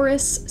a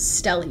Taurus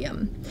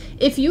stellium.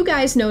 If you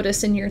guys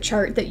notice in your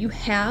chart that you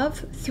have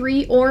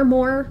 3 or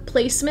more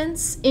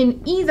placements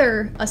in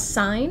either a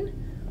sign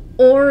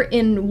or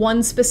in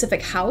one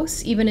specific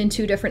house, even in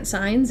 2 different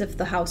signs, if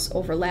the house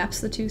overlaps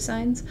the 2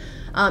 signs,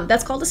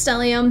 that's called a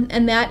stellium,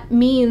 and that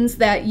means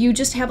that you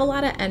just have a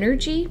lot of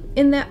energy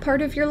in that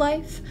part of your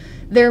life.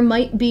 There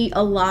might be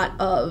a lot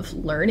of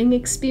learning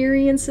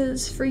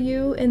experiences for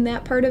you in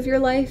that part of your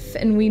life,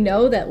 and we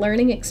know that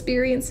learning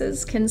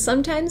experiences can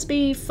sometimes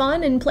be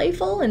fun and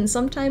playful, and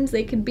sometimes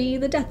they could be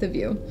the death of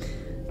you.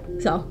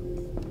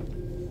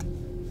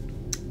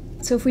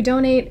 So if we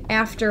donate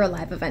after a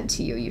live event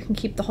to you, you can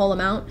keep the whole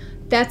amount.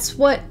 That's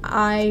what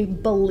I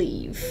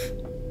believe,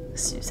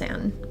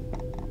 Suzanne.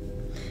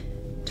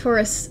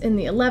 Taurus in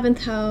the 11th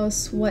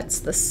house. What's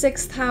the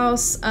 6th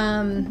house?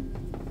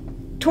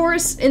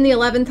 Taurus in the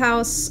 11th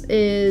house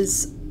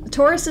is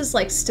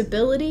like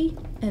stability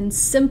and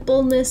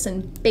simpleness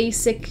and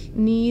basic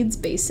needs,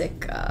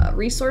 basic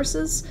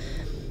resources.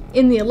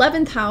 In the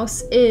 11th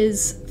house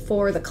is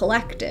for the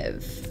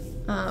collective.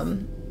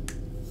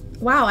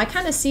 Wow, I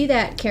kind of see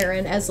that,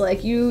 Karen, as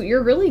like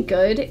you're really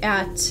good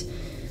at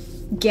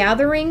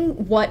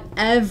gathering what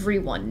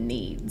everyone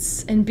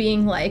needs and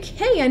being like,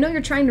 hey, I know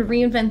you're trying to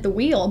reinvent the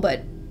wheel,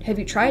 but have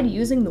you tried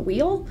using the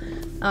wheel?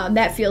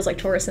 That feels like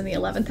Taurus in the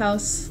 11th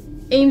house.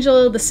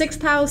 Angel, the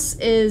 6th house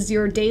is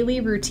your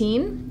daily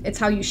routine. It's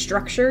how you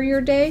structure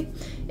your day.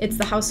 It's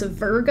the house of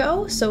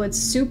Virgo, so it's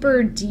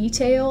super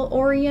detail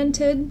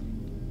oriented.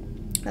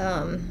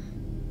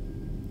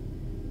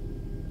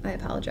 I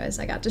apologize,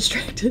 I got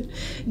distracted.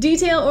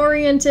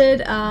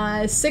 Detail-oriented.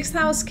 6th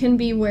house can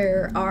be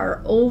where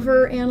our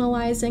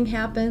over-analyzing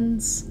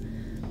happens.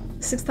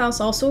 6th house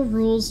also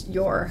rules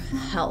your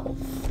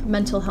health,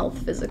 mental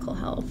health, physical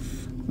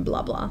health,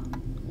 blah, blah.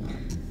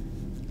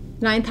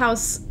 9th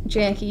house,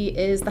 Jacqui,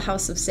 is the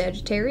house of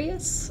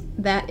Sagittarius.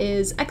 That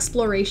is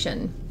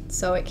exploration.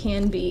 So it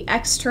can be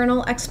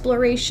external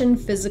exploration,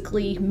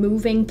 physically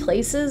moving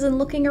places and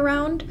looking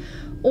around,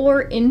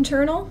 or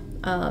internal,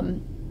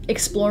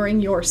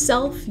 exploring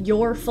yourself,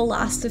 your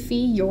philosophy,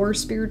 your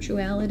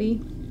spirituality.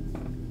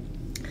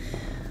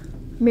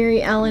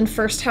 Mary Ellen,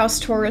 1st house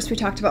Taurus. We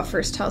talked about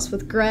 1st house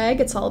with Greg.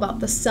 It's all about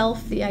the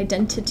self, the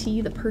identity,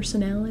 the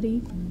personality.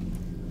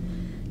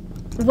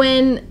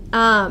 When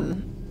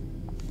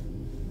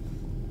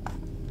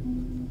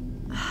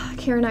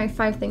Karen, I have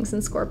 5 things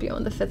in Scorpio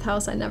in the 5th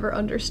house. I never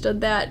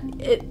understood that.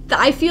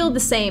 I feel the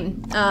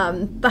same.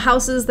 The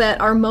houses that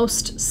are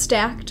most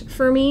stacked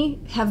for me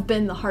have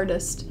been the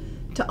hardest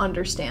to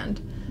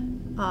understand.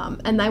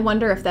 And I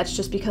wonder if that's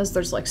just because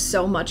there's like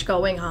so much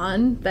going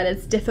on that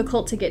it's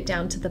difficult to get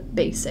down to the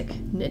basic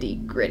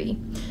nitty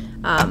gritty.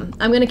 I'm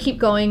going to keep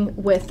going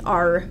with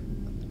our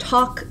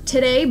talk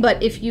today,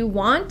 but if you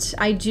want,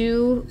 I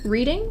do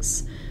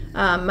readings.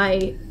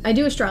 I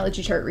do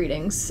astrology chart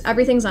readings.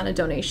 Everything's on a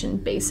donation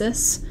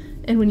basis.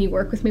 And when you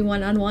work with me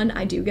one-on-one,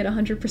 I do get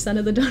 100%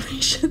 of the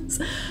donations.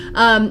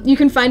 You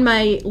can find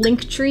my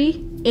link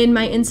tree in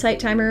my Insight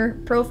Timer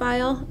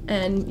profile,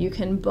 and you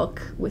can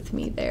book with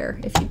me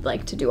there if you'd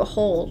like to do a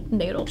whole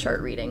natal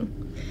chart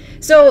reading.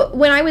 So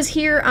when I was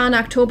here on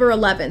October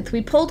 11th,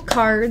 we pulled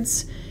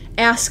cards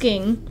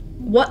asking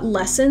what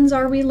lessons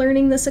are we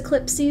learning this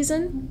eclipse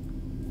season?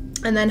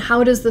 And then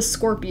how does the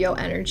Scorpio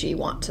energy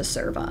want to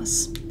serve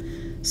us?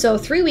 So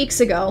 3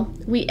 weeks ago,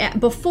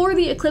 before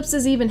the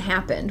eclipses even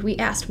happened, we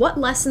asked what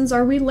lessons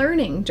are we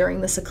learning during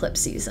this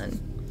eclipse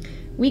season?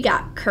 We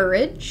got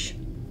courage,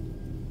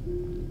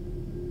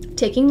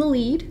 taking the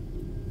lead,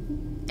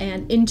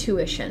 and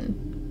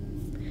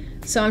intuition.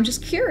 So I'm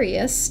just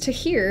curious to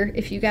hear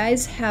if you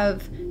guys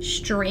have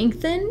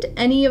strengthened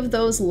any of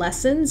those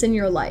lessons in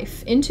your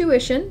life.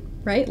 Intuition,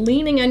 right?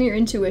 Leaning on your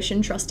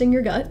intuition, trusting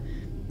your gut,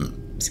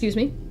 excuse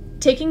me,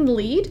 taking the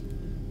lead,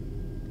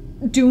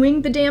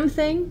 doing the damn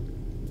thing,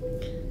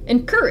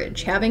 and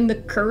courage, having the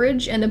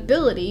courage and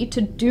ability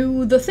to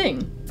do the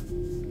thing.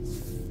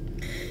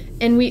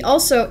 And we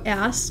also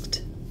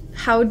asked,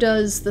 how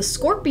does the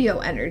Scorpio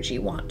energy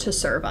want to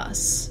serve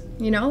us?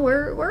 You know,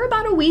 we're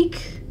about a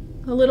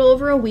little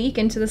over a week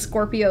into the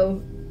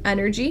Scorpio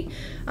energy,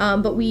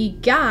 but we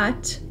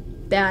got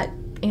that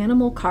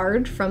animal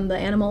card from the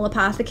Animal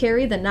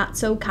Apothecary, the Not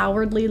So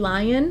Cowardly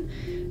Lion,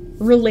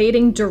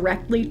 relating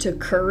directly to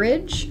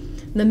courage.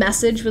 The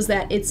message was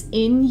that it's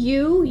in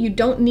you. You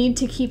don't need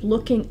to keep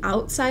looking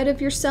outside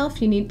of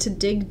yourself. You need to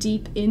dig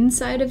deep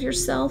inside of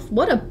yourself.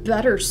 What a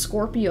better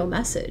Scorpio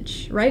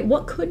message, right?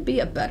 What could be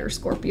a better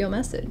Scorpio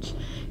message?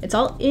 It's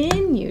all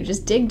in you.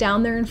 Just dig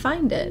down there and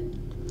find it.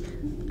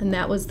 And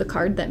that was the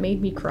card that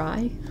made me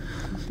cry.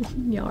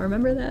 Y'all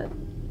remember that?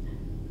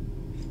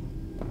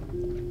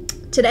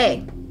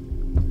 Today.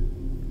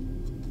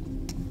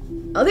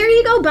 Oh, there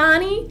you go,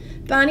 Bonnie.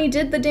 Bonnie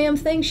did the damn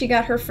thing. She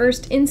got her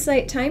first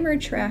Insight Timer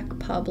track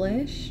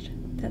published.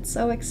 That's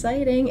so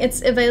exciting.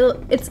 It's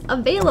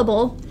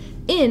available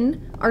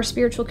in our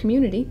spiritual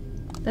community.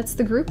 That's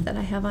the group that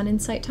I have on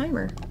Insight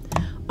Timer.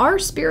 Our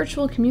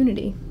spiritual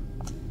community.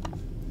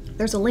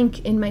 There's a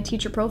link in my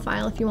teacher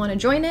profile if you want to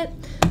join it.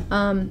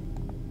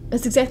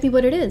 That's exactly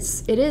what it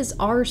is. It is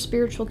our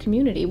spiritual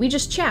community. We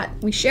just chat.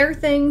 We share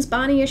things.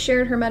 Bonnie has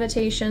shared her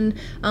meditation.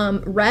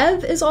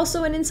 Rev is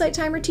also an Insight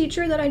Timer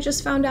teacher that I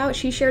just found out.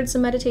 She shared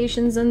some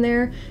meditations in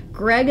there.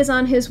 Greg is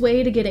on his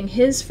way to getting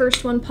his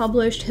first one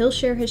published. He'll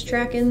share his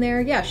track in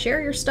there. Yeah, share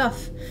your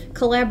stuff.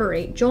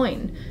 Collaborate.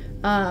 Join.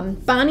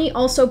 Bonnie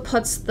also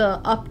puts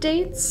the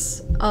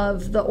updates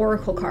of the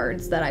oracle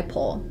cards that I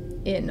pull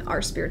in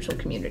our spiritual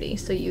community,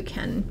 so you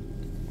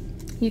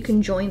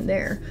can join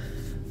there.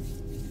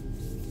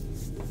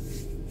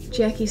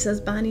 Jacqui says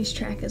Bonnie's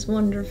track is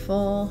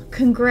wonderful.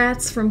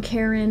 Congrats from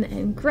Karen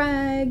and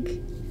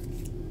Greg.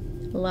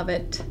 Love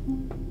it.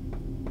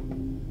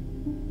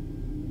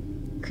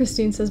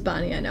 Christine says,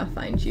 Bonnie, I now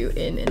find you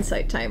in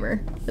Insight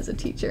Timer as a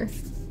teacher.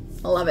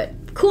 I love it.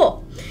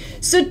 Cool.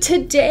 So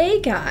today,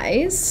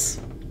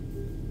 guys,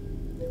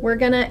 we're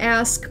gonna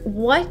ask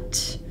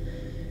what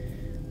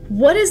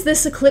is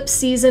this eclipse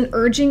season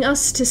urging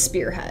us to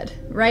spearhead,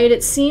 right?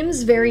 It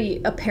seems very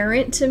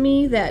apparent to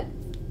me that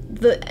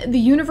the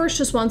universe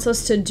just wants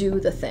us to do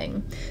the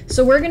thing.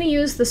 So we're going to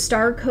use the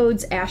Star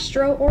Codes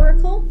Astro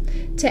Oracle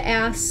to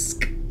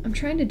ask, I'm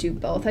trying to do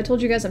both. I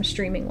told you guys I'm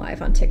streaming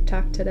live on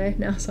TikTok today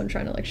now, so I'm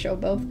trying to like show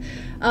both.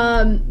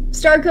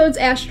 Star Codes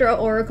Astro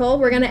Oracle,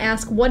 we're going to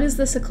ask, what is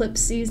this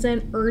eclipse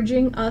season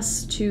urging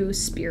us to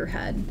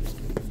spearhead?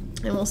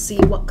 And we'll see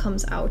what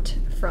comes out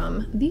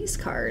from these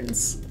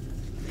cards.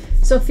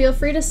 So feel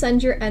free to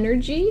send your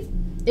energy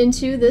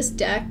into this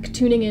deck,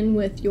 tuning in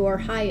with your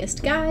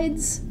highest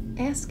guides,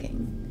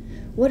 asking,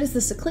 what is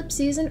this eclipse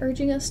season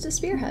urging us to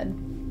spearhead?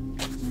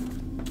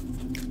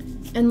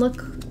 And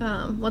look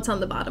what's on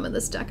the bottom of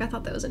this deck. I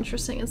thought that was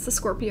interesting. It's the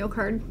Scorpio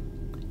card.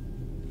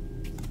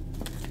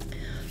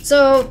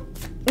 So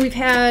we've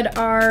had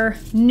our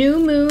new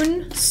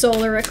moon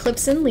solar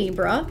eclipse in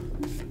Libra.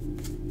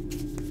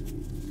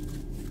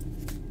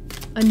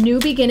 A new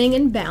beginning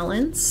in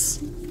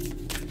balance.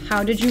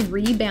 How did you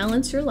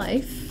rebalance your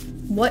life?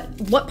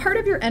 What part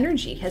of your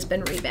energy has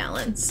been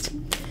rebalanced?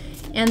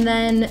 And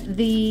then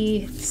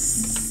the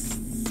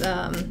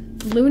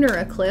lunar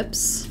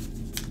eclipse,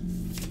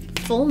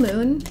 full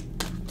moon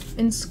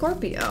in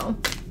Scorpio.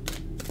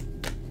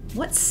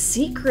 What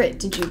secret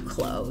did you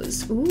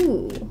close?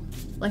 Ooh,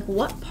 like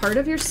what part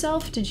of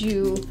yourself did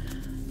you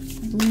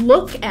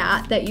look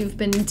at that you've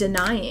been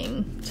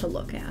denying to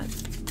look at?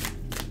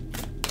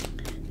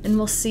 And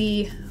we'll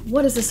see,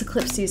 what is this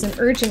eclipse season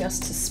urging us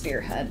to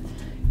spearhead?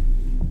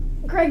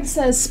 Greg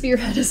says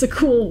spearhead is a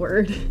cool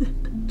word.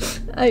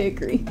 I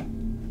agree.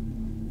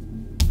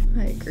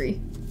 I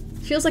agree.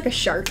 Feels like a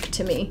shark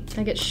to me.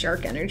 I get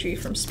shark energy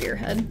from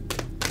spearhead.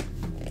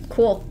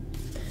 Cool.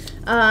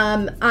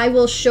 I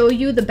will show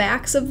you the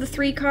backs of the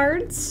 3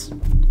 cards.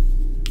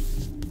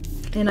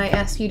 And I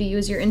ask you to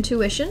use your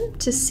intuition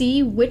to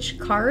see which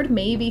card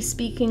may be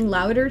speaking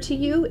louder to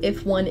you,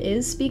 if one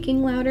is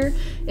speaking louder.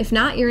 If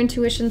not, your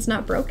intuition's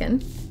not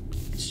broken.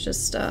 It's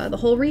just the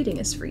whole reading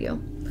is for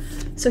you.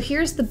 So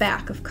here's the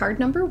back of card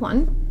number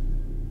 1.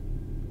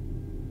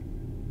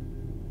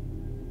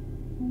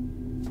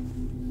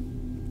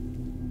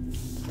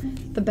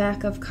 The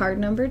back of card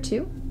number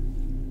 2.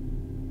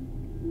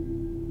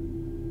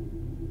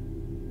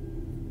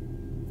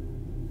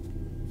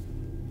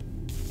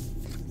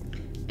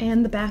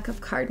 And the back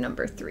of card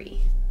number 3.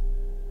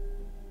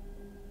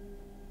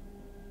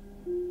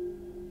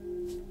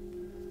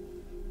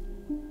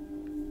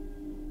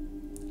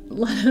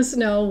 Let us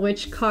know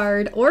which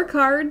card or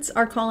cards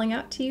are calling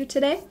out to you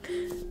today.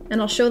 And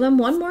I'll show them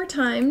one more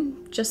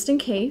time, just in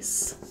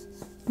case.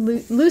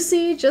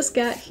 Lucy just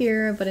got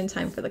here, but in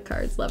time for the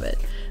cards. Love it.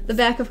 The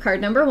back of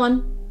card number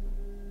 1.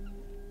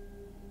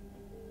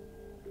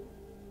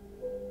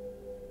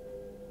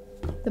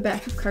 The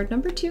back of card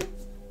number 2.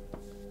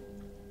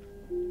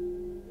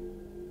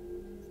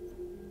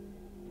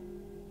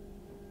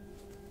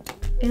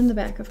 And the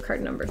back of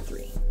card number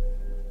 3.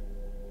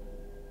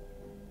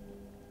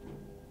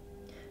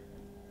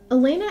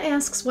 Elena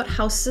asks, what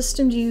house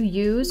system do you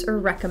use or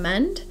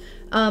recommend?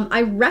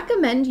 I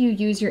recommend you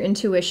use your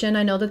intuition.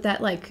 I know that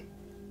that like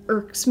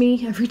irks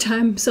me every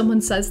time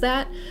someone says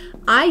that.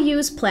 I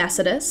use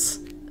Placidus.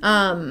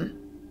 I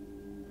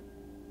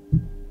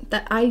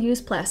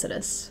use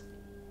Placidus.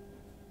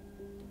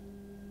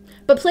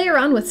 But play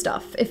around with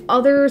stuff. If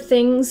other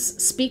things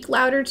speak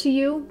louder to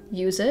you,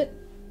 use it.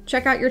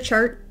 Check out your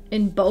chart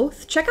in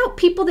both. Check out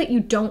people that you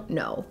don't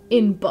know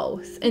in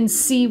both and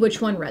see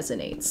which one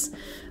resonates.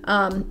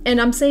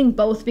 And I'm saying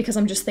both because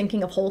I'm just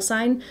thinking of whole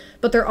sign,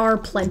 but there are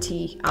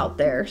plenty out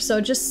there. So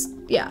just,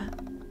 yeah,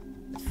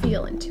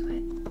 feel into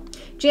it.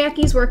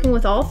 Jackie's working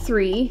with all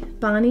 3,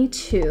 Bonnie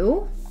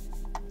 2,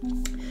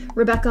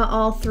 Rebecca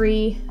all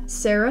 3,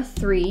 Sarah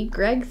 3,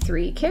 Greg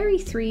 3, Carrie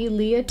 3,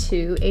 Leah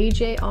 2,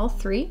 AJ all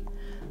 3,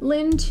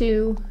 Lynn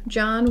 2,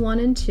 John 1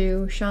 and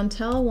 2,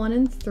 Chantel 1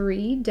 and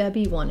 3,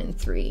 Debbie 1 and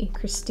 3,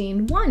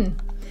 Christine 1,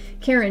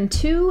 Karen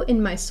 2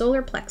 in my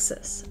solar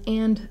plexus,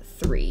 and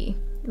 3.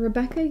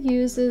 Rebecca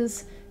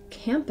uses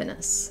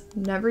Campanus.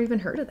 Never even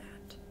heard of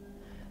that.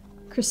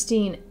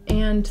 Christine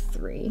and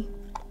 3.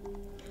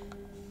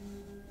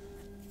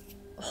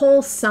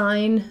 Whole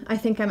sign. I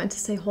think I meant to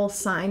say whole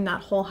sign,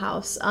 not whole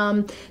house.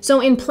 So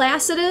in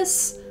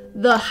Placidus,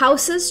 the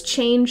houses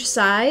change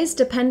size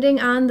depending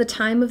on the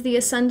time of the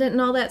ascendant and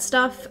all that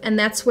stuff. And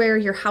that's where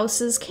your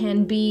houses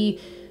can be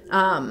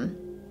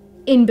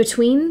in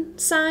between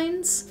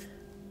signs.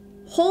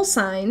 Whole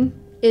sign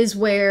is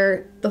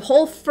where the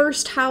whole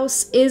first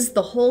house is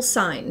the whole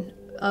sign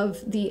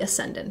of the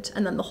ascendant.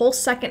 And then the whole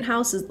second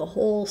house is the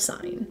whole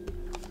sign.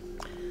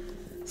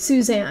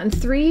 Suzanne,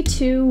 3,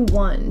 2,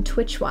 1,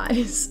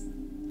 Twitch-wise.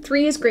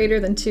 3 is greater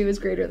than 2 is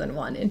greater than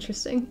 1.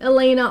 Interesting.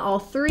 Elena, all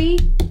 3.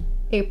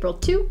 April,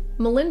 2.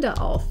 Melinda,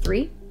 all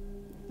 3.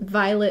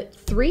 Violet,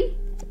 3.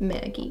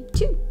 Maggie,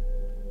 2.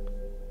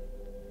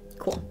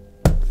 Cool.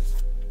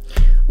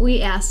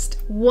 We asked,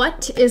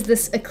 what is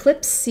this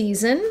eclipse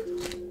season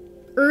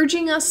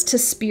urging us to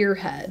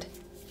spearhead?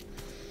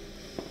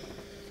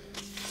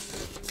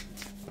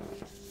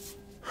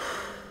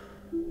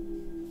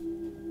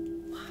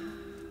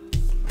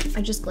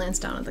 I just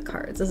glanced down at the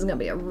cards. This is going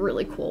to be a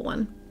really cool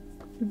one.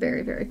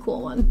 Very, very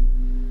cool one.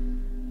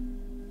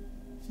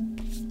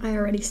 I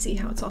already see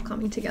how it's all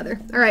coming together.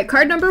 All right,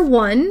 card number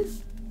 1.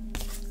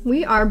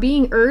 We are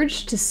being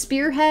urged to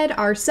spearhead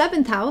our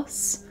 7th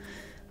house,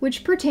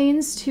 which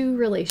pertains to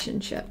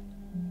relationship.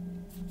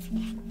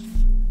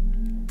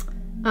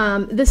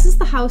 This is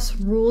the house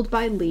ruled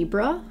by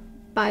Libra,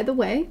 by the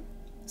way.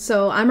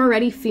 So I'm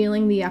already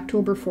feeling the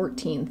October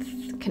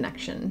 14th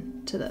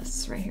connection to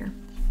this right here.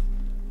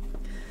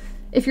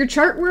 If your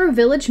chart were a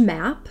village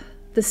map,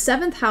 the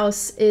 7th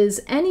house is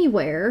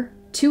anywhere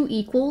 2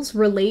 equals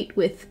relate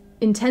with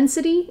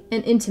intensity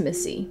and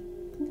intimacy.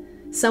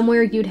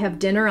 Somewhere you'd have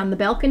dinner on the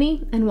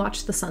balcony and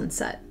watch the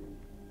sunset.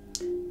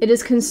 It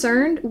is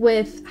concerned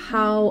with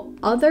how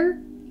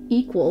other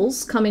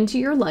equals come into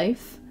your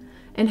life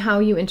and how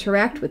you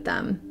interact with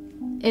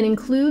them. It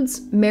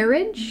includes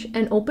marriage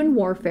and open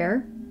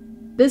warfare,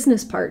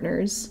 business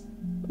partners,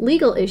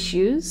 legal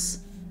issues,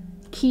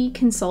 key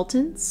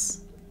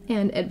consultants,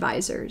 and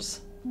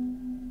advisors.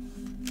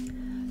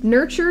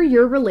 Nurture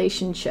your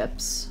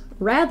relationships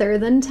rather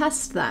than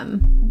test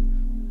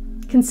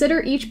them.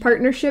 Consider each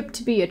partnership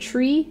to be a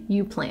tree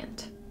you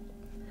plant.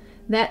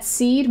 That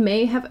seed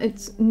may have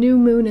its new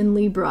moon in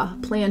Libra,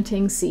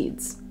 planting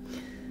seeds.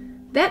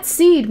 That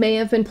seed may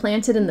have been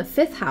planted in the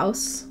 5th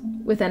house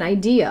with an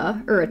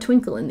idea or a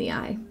twinkle in the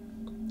eye.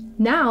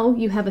 Now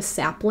you have a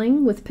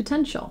sapling with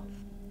potential.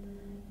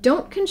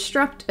 Don't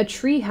construct a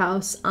tree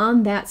house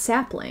on that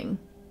sapling.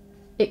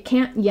 It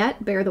can't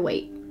yet bear the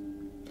weight.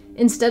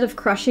 Instead of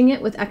crushing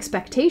it with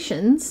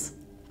expectations,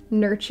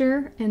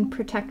 nurture and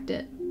protect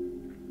it.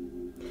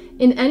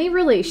 In any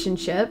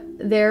relationship,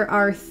 there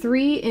are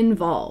 3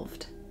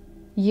 involved: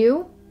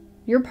 you,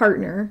 your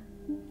partner,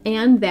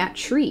 and that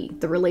tree,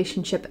 the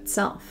relationship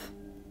itself.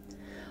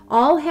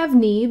 All have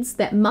needs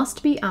that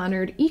must be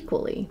honored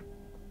equally.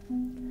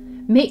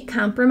 Make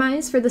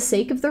compromise for the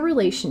sake of the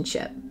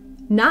relationship,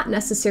 not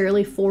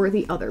necessarily for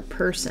the other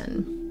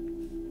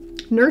person.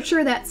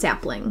 Nurture that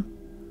sapling.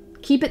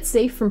 Keep it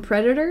safe from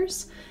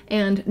predators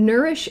and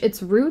nourish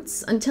its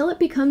roots until it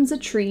becomes a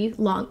tree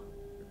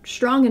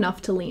strong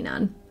enough to lean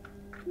on.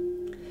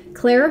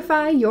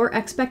 Clarify your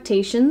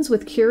expectations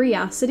with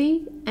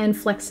curiosity and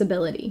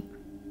flexibility.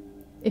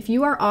 If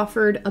you are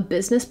offered a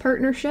business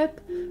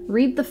partnership,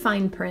 read the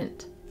fine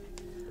print.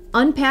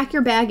 Unpack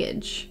your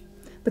baggage,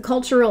 the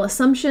cultural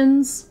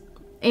assumptions,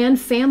 and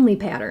family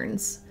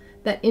patterns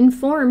that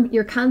inform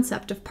your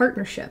concept of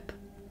partnership.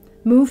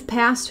 Move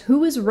past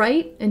who is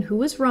right and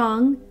who is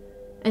wrong,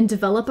 and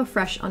develop a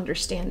fresh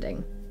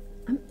understanding.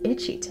 I'm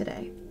itchy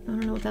today. I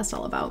don't know what that's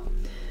all about.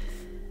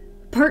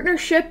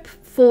 Partnership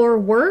for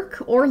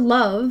work or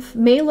love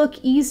may look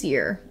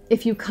easier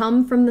if you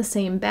come from the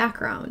same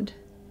background.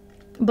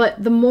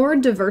 But the more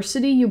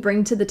diversity you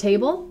bring to the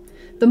table,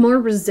 the more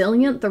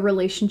resilient the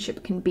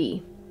relationship can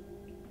be.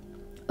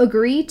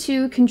 Agree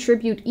to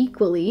contribute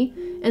equally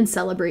and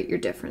celebrate your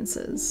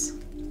differences.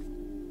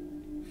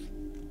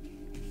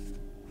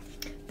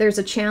 There's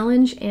a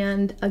challenge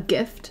and a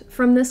gift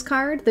from this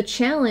card. The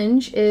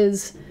challenge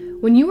is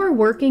when you are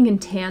working in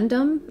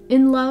tandem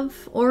in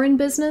love or in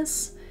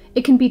business,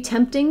 it can be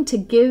tempting to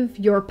give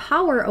your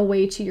power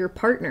away to your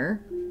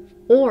partner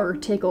or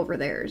take over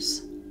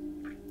theirs.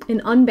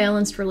 An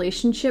unbalanced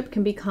relationship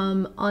can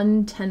become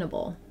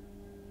untenable.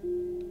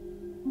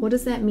 What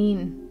does that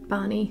mean,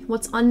 Bonnie?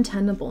 What's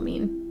untenable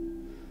mean?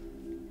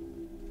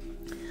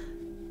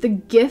 The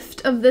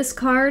gift of this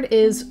card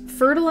is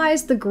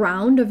fertilize the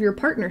ground of your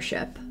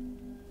partnership.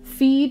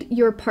 Feed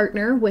your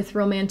partner with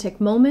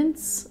romantic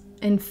moments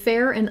and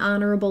fair and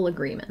honorable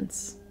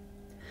agreements.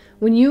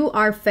 When you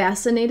are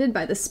fascinated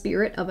by the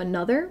spirit of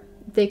another,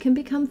 they can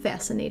become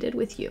fascinated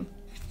with you.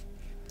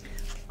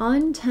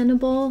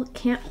 Untenable,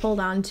 can't hold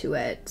on to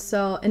it.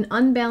 So an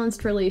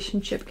unbalanced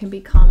relationship can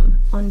become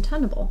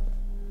untenable.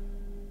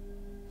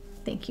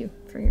 Thank you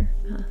for your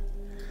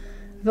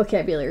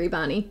vocabulary,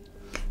 Bonnie.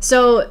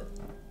 So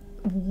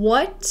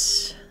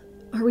what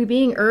are we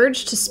being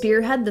urged to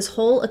spearhead this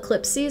whole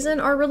eclipse season?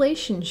 Our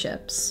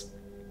relationships.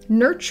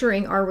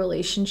 Nurturing our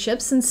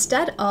relationships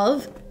instead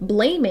of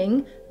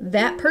blaming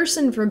that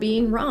person for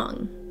being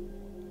wrong.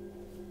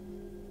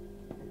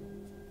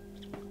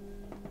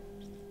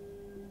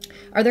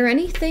 Are there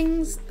any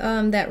things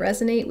that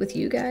resonate with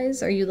you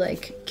guys? Are you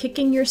like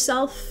kicking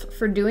yourself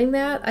for doing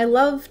that? I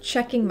love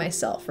checking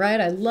myself, right?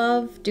 I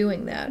love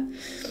doing that.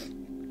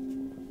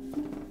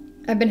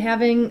 I've been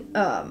having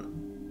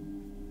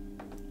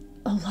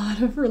a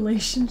lot of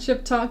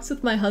relationship talks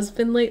with my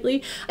husband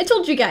lately. I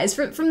told you guys,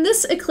 from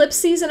this eclipse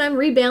season, I'm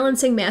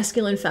rebalancing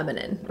masculine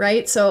feminine,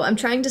 right? So I'm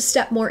trying to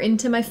step more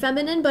into my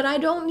feminine, but I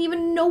don't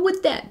even know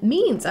what that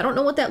means. I don't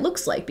know what that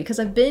looks like because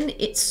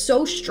it's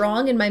so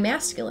strong in my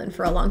masculine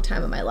for a long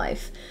time in my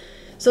life.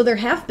 So there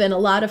have been a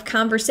lot of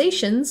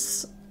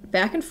conversations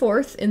back and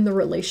forth in the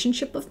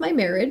relationship of my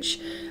marriage.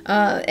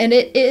 And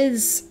it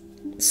is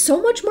so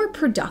much more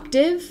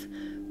productive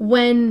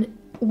when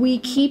we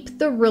keep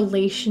the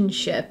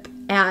relationship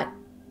at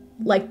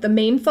like the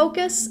main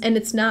focus, and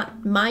it's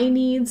not my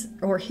needs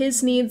or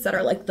his needs that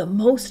are like the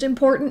most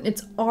important.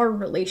 It's our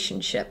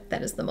relationship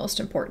that is the most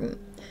important.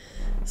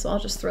 So I'll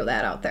just throw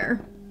that out there.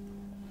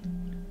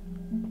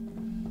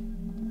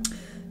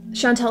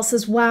 Chantel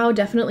says, wow,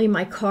 definitely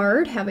my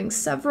card, having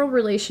several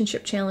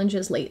relationship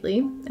challenges lately,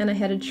 and I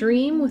had a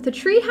dream with a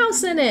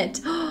treehouse in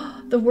it.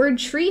 The word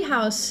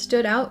treehouse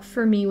stood out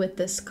for me with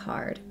this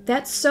card.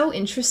 That's so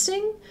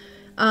interesting.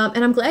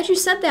 And I'm glad you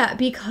said that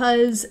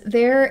because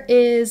there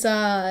is,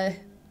 I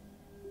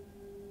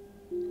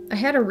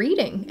had a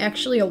reading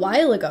actually a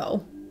while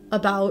ago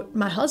about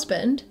my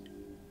husband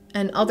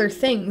and other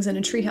things, and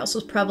a treehouse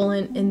was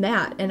prevalent in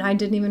that. And I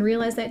didn't even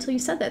realize that until you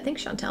said that.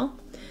 Thanks, Chantel.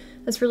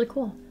 That's really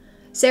cool.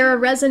 Sarah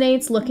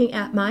resonates looking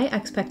at my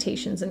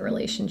expectations in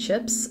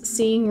relationships,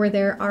 seeing where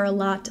there are a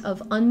lot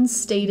of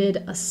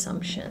unstated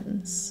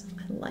assumptions.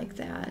 I like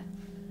that.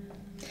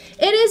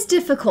 It is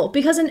difficult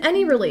because in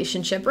any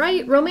relationship,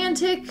 right?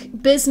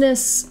 Romantic,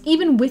 business,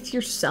 even with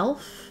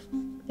yourself,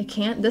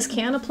 this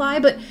can apply,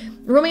 but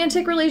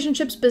romantic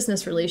relationships,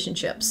 business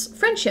relationships,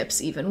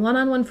 friendships even,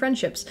 one-on-one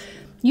friendships,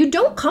 you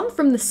don't come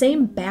from the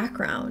same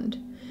background.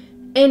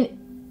 And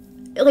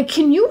like,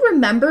 can you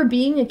remember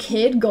being a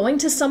kid, going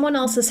to someone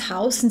else's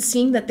house and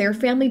seeing that their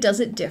family does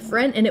it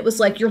different, and it was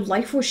like your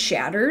life was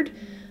shattered?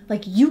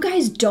 Like, you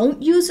guys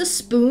don't use a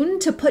spoon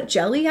to put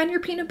jelly on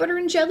your peanut butter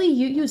and jelly,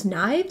 you use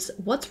knives?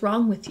 What's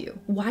wrong with you?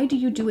 Why do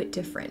you do it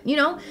different? You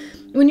know,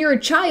 when you're a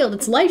child,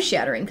 it's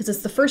life-shattering because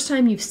it's the first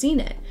time you've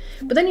seen it.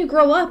 But then you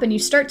grow up and you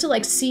start to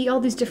like see all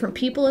these different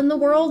people in the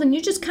world, and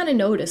you just kind of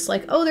notice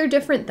like, oh, they're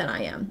different than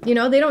I am. You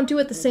know, they don't do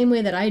it the same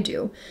way that I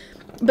do.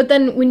 But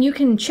then when you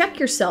can check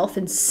yourself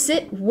and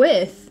sit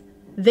with,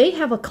 they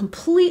have a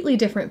completely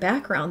different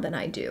background than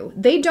I do.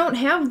 They don't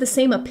have the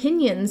same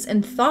opinions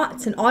and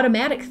thoughts and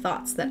automatic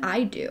thoughts that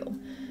I do.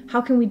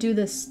 How can we do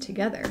this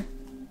together?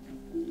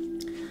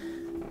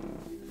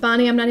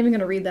 Bonnie, I'm not even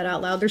going to read that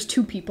out loud. There's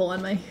 2 people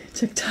on my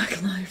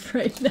TikTok live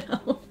right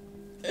now.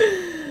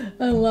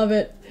 I love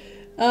it.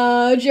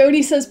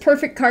 Jody says,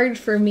 perfect card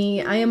for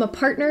me. I am a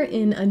partner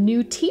in a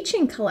new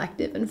teaching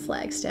collective in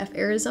Flagstaff,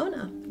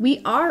 Arizona.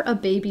 We are a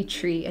baby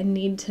tree and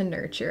need to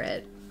nurture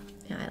it.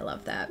 Yeah, I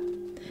love that.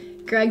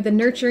 Greg, the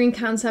nurturing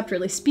concept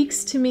really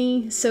speaks to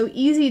me. So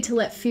easy to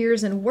let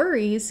fears and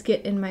worries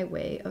get in my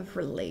way of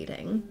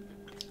relating.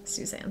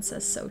 Suzanne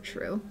says, so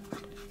true.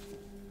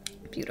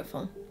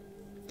 Beautiful.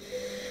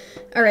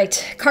 All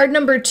right, card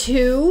number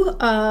 2.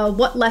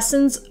 What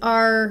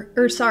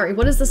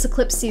is this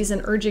eclipse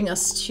season urging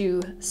us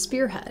to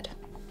spearhead?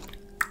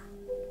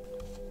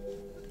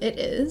 It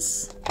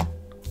is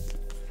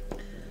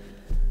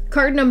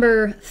card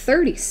number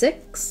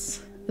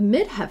 36, the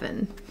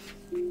midheaven.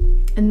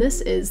 And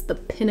this is the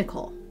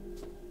pinnacle.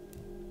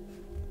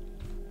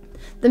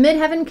 The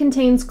midheaven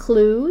contains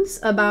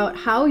clues about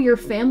how your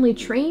family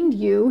trained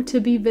you to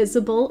be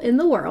visible in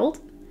the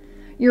world,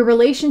 your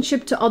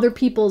relationship to other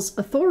people's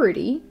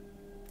authority,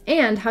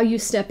 and how you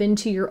step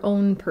into your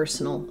own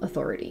personal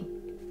authority.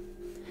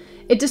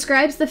 It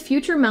describes the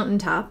future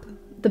mountaintop,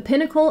 the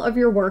pinnacle of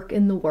your work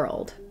in the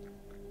world.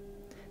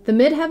 The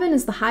midheaven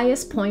is the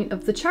highest point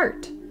of the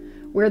chart,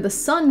 where the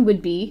sun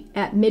would be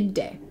at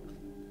midday.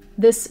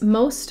 This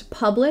most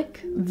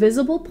public,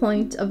 visible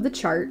point of the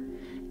chart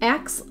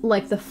acts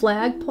like the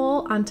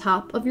flagpole on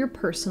top of your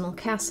personal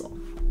castle.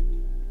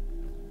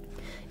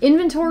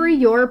 Inventory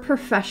your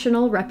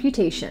professional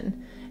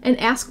reputation and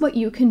ask what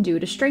you can do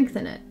to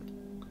strengthen it.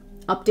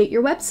 Update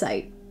your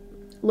website.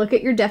 Look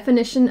at your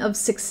definition of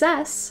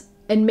success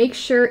and make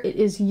sure it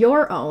is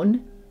your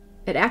own,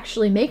 it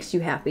actually makes you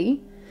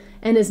happy,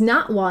 and is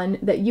not one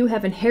that you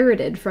have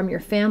inherited from your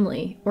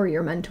family or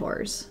your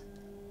mentors.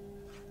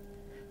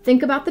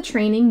 Think about the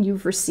training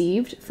you've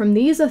received from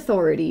these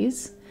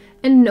authorities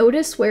and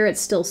notice where it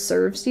still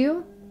serves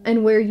you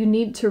and where you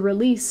need to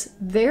release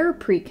their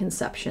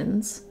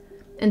preconceptions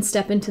and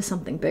step into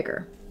something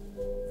bigger.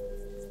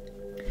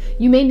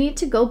 You may need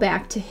to go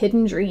back to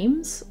hidden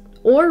dreams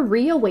or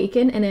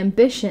reawaken an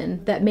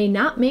ambition that may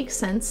not make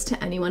sense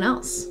to anyone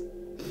else.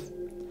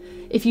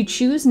 If you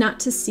choose not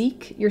to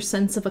seek your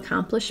sense of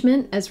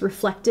accomplishment as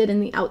reflected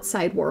in the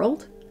outside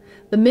world,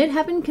 the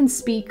midheaven can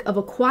speak of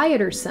a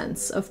quieter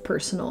sense of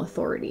personal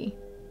authority.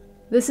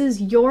 This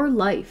is your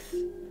life.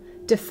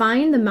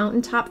 Define the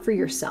mountaintop for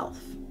yourself.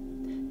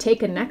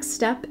 Take a next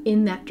step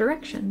in that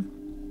direction.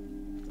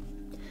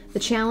 The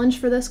challenge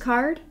for this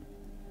card?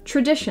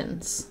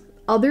 Traditions,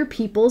 other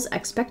people's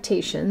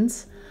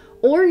expectations,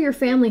 or your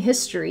family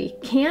history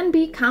can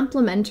be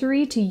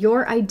complementary to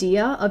your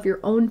idea of your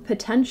own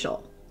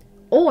potential,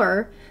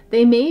 or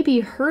they may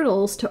be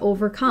hurdles to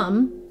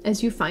overcome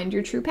as you find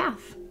your true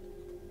path.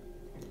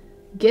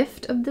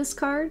 Gift of this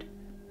card?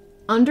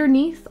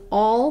 Underneath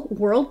all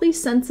worldly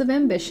sense of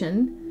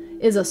ambition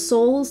is a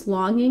soul's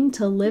longing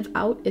to live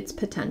out its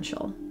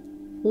potential.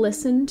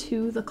 Listen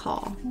to the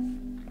call.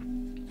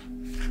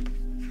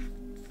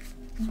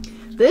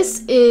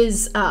 This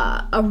is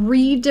a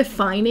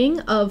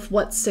redefining of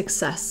what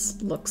success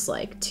looks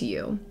like to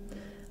you.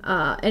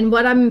 And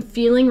what I'm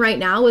feeling right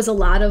now is a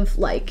lot of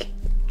like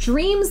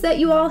dreams that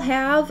you all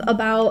have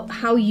about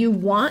how you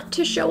want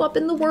to show up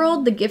in the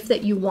world, the gift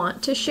that you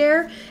want to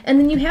share. And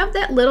then you have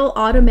that little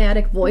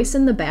automatic voice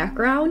in the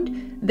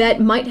background that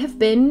might have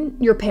been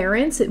your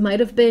parents, it might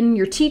have been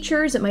your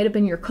teachers, it might have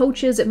been your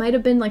coaches, it might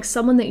have been like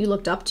someone that you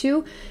looked up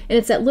to. And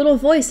it's that little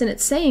voice and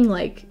it's saying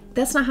like,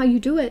 that's not how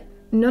you do it.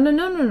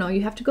 No,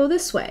 you have to go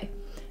this way.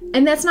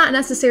 And that's not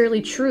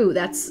necessarily true.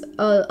 That's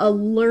a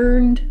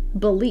learned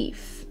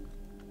belief.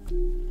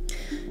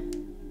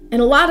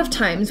 And a lot of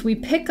times we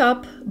pick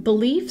up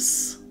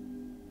beliefs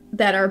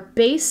that are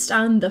based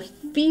on the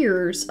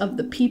fears of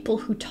the people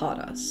who taught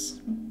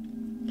us.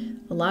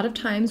 A lot of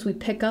times we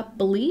pick up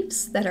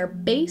beliefs that are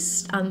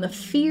based on the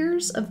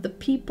fears of the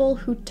people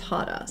who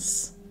taught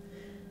us.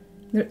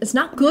 It's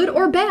not good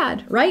or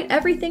bad, right?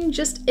 Everything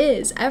just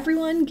is.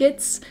 Everyone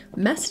gets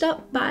messed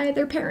up by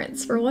their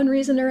parents for one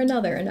reason or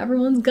another, and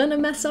everyone's gonna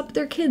mess up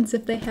their kids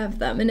if they have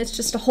them, and it's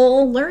just a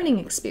whole learning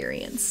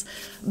experience.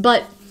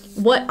 But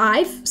what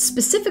I've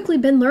specifically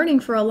been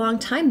learning for a long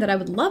time that I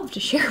would love to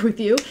share with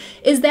you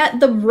is that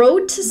the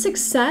road to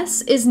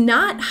success is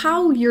not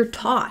how you're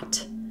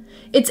taught.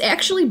 It's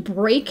actually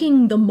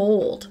breaking the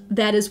mold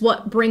that is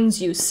what brings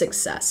you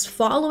success.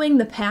 Following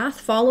the path,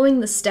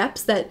 following the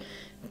steps that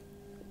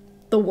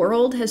the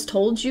world has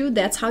told you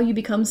that's how you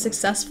become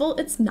successful.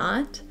 It's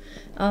not.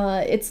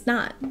 It's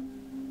not.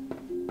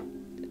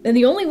 And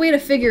the only way to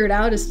figure it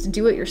out is to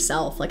do it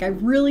yourself. Like, I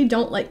really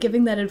don't like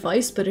giving that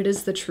advice, but it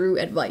is the true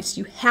advice.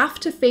 You have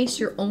to face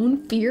your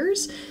own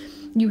fears.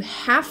 You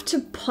have to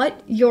put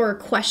your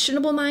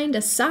questionable mind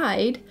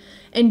aside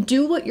and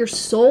do what your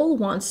soul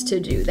wants to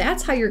do.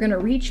 That's how you're going to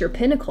reach your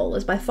pinnacle,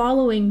 is by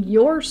following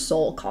your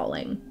soul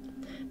calling,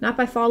 not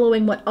by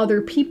following what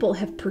other people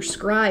have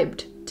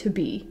prescribed to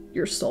be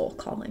your soul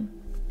calling.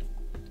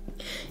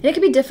 And it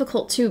can be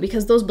difficult too,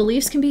 because those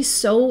beliefs can be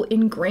so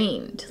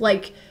ingrained.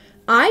 Like,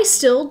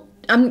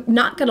 I'm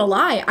not gonna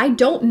lie, I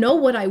don't know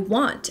what I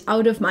want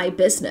out of my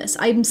business.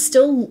 I'm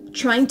still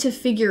trying to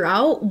figure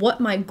out what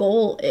my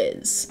goal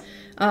is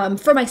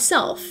for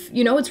myself.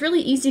 You know, it's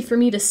really easy for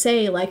me to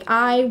say, like,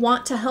 I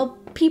want to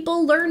help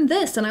people learn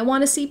this, and I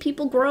want to see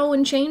people grow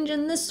and change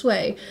in this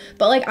way.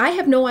 But like, I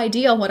have no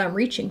idea what I'm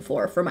reaching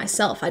for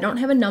myself. I don't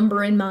have a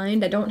number in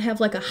mind. I don't have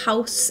like a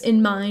house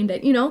in mind,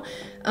 you know?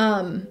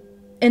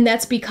 And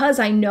that's because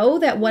I know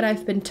that what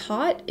I've been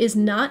taught is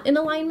not in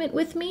alignment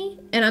with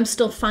me, and I'm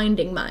still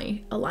finding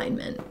my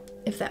alignment,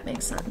 if that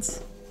makes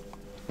sense.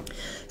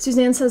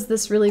 Suzanne says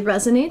this really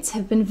resonates.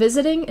 Have been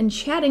visiting and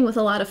chatting with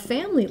a lot of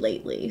family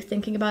lately,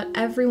 thinking about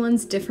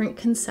everyone's different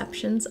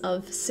conceptions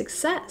of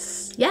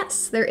success.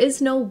 Yes, there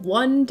is no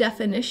one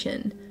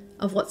definition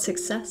of what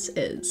success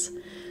is.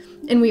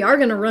 And we are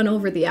going to run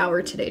over the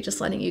hour today,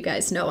 just letting you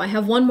guys know. I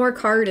have one more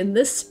card in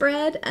this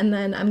spread, and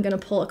then I'm going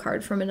to pull a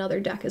card from another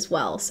deck as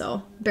well,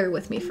 so bear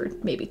with me for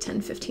maybe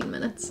 10-15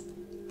 minutes.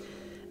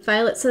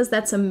 Violet says,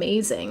 that's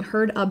amazing.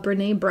 Heard a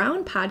Brene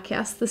Brown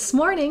podcast this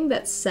morning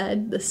that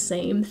said the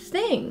same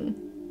thing.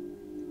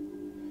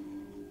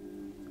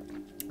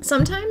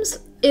 Sometimes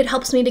it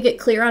helps me to get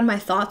clear on my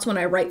thoughts when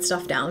I write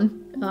stuff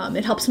down.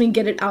 It helps me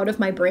get it out of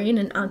my brain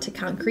and onto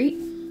concrete.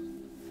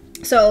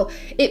 So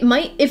it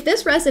might, if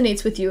this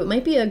resonates with you, it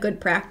might be a good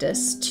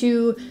practice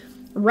to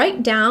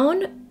write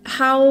down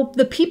how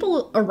the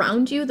people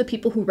around you, the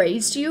people who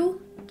raised you,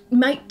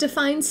 might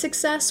define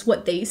success,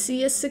 what they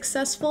see as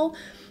successful,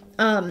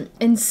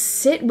 and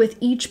sit with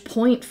each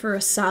point for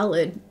a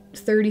solid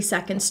 30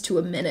 seconds to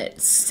a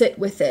minute. Sit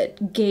with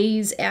it,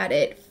 gaze at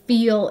it,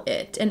 feel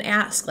it, and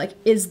ask, like,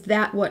 is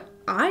that what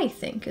I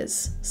think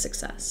is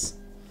success?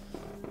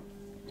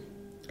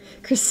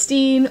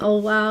 Christine, oh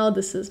wow,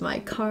 this is my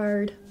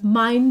card.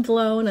 Mind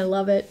blown, I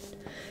love it.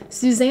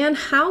 Suzanne,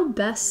 how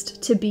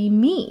best to be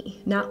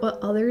me, not what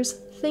others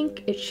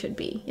think it should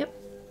be. Yep.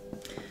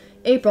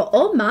 April,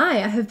 oh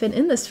my, I have been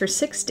in this for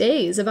 6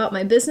 days about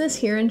my business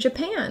here in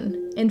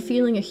Japan and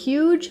feeling a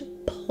huge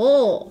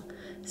pull.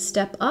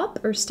 Step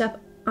up or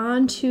step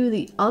onto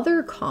the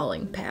other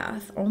calling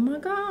path. Oh my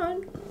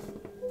God.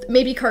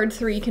 Maybe card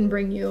 3 can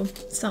bring you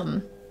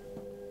some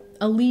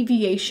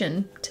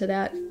alleviation to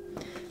that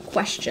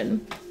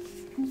question.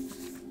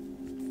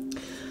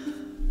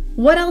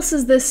 What else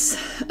is this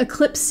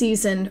eclipse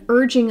season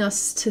urging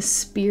us to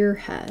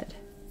spearhead?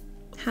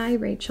 Hi,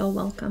 Rachel,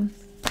 welcome.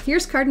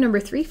 Here's card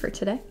number 3 for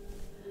today.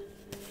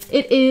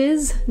 It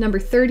is number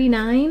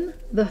 39,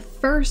 the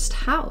first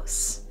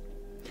house.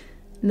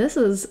 And this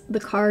is the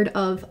card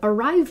of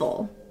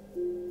arrival.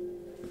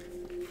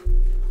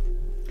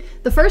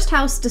 The first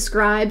house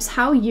describes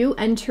how you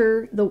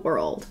enter the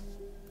world,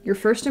 your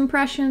first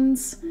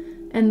impressions,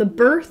 and the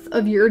birth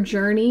of your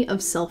journey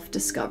of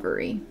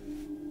self-discovery.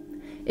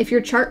 If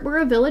your chart were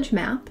a village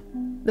map,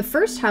 the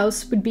first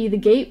house would be the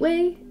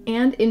gateway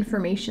and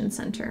information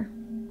center.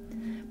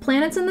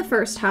 Planets in the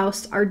first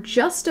house are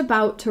just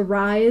about to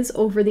rise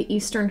over the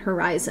eastern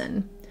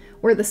horizon,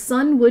 where the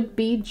sun would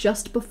be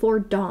just before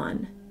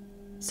dawn,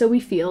 so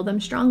we feel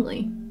them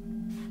strongly.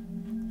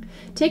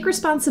 Take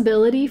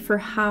responsibility for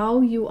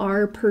how you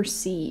are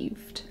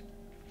perceived.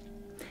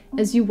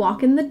 As you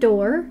walk in the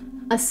door,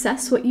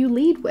 assess what you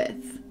lead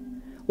with,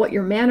 what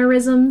your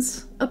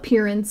mannerisms,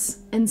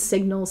 appearance, and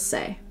signals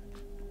say.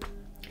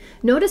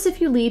 Notice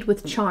if you lead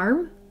with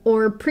charm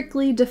or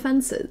prickly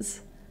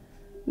defenses,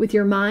 with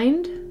your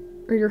mind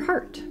or your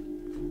heart,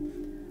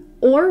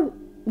 or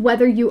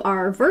whether you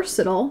are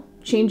versatile,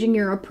 changing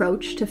your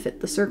approach to fit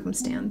the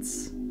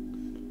circumstance.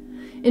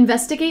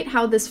 Investigate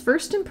how this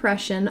first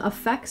impression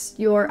affects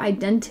your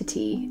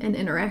identity and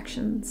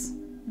interactions.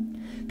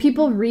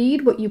 People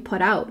read what you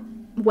put out,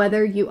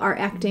 whether you are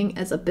acting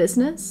as a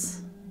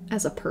business,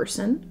 as a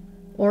person,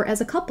 or as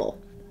a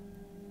couple.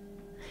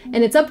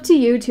 And it's up to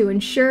you to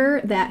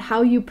ensure that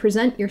how you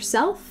present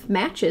yourself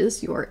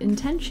matches your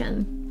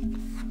intention.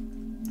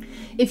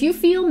 If you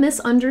feel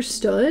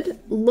misunderstood,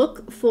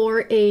 look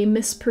for a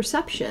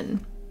misperception,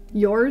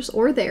 yours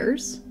or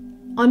theirs,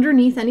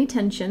 underneath any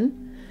tension,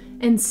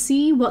 and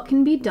see what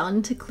can be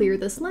done to clear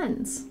this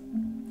lens.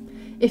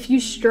 If you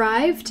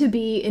strive to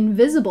be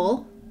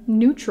invisible,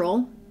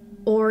 neutral,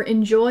 or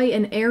enjoy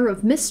an air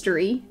of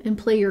mystery and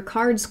play your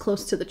cards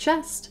close to the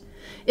chest,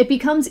 it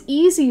becomes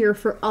easier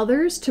for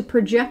others to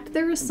project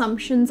their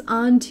assumptions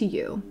onto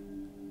you.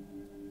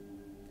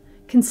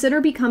 Consider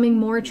becoming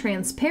more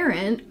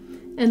transparent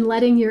and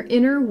letting your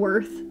inner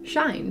worth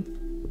shine.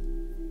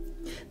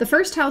 The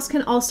first house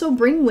can also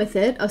bring with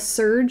it a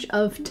surge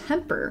of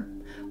temper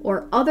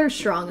or other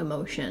strong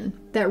emotion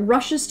that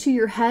rushes to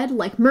your head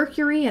like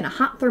mercury in a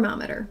hot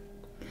thermometer.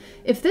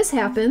 If this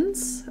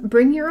happens,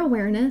 bring your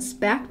awareness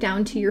back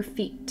down to your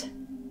feet.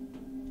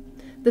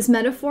 This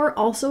metaphor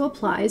also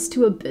applies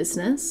to a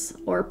business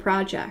or a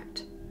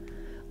project.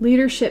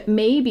 Leadership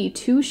may be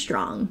too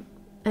strong,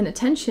 and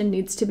attention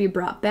needs to be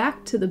brought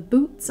back to the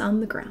boots on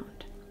the ground.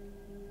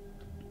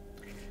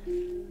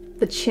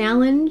 The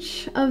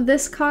challenge of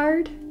this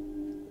card: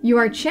 you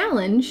are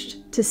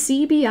challenged to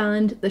see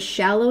beyond the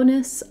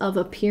shallowness of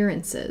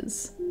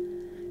appearances,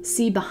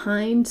 see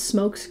behind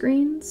smoke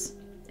screens,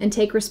 and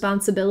take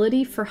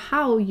responsibility for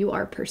how you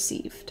are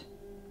perceived.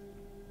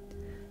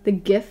 The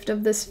gift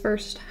of this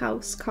first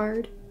house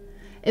card: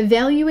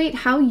 evaluate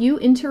how you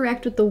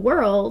interact with the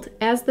world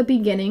as the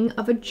beginning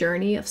of a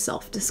journey of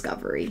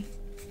self-discovery.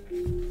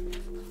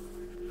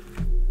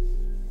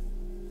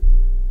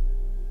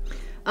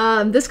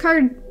 This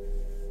card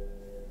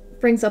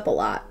brings up a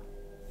lot,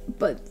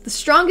 but the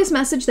strongest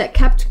message that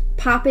kept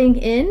popping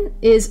in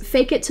is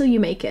fake it till you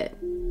make it.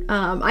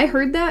 I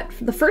heard that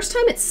the first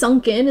time it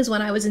sunk in is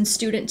when I was in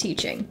student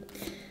teaching.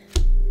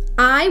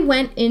 I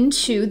went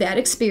into that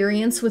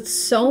experience with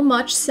so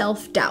much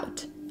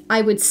self-doubt.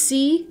 I would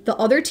see the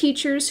other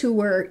teachers who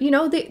were,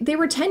 they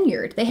were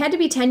tenured. They had to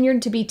be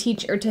tenured to be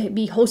to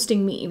be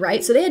hosting me,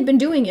 right? So they had been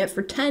doing it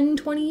for 10,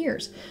 20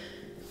 years.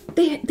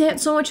 They had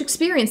so much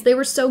experience. They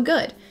were so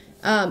good.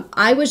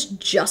 I was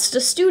just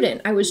a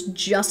student. I was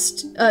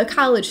just a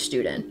college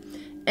student.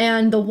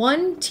 And the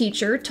one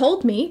teacher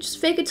told me, just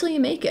fake it till you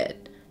make it.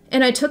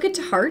 And I took it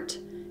to heart,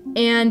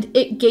 and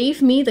it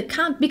gave me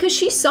the because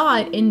she saw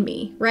it in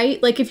me,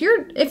 right? Like if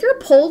you're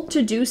pulled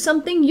to do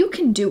something, you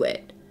can do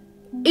it.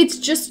 It's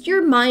just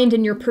your mind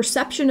and your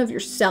perception of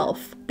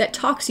yourself that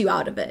talks you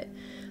out of it.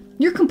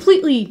 You're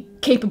completely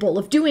capable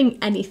of doing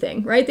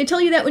anything, right? They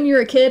tell you that when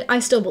you're a kid. I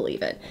still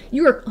believe it.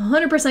 You are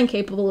 100%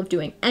 capable of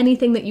doing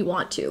anything that you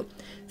want to.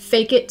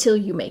 Fake it till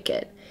you make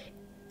it.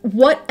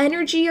 What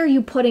energy are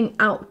you putting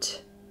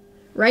out,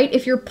 right?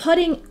 If you're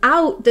putting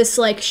out this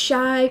like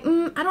shy,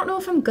 I don't know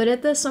if I'm good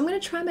at this, so I'm going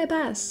to try my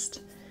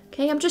best.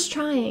 Okay, I'm just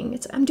trying.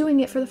 I'm doing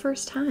it for the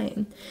first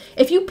time.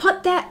 If you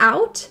put that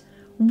out,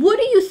 what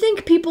do you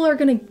think people are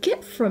going to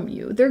get from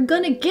you?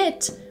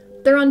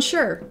 They're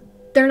unsure.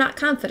 They're not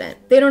confident.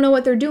 They don't know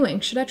what they're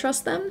doing. Should I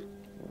trust them?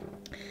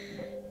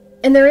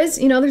 And there's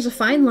a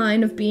fine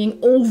line of being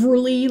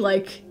overly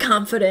like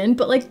confident,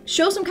 but like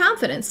show some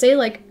confidence. Say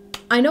like,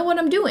 I know what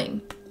I'm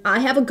doing. I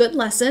have a good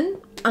lesson.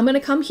 I'm going to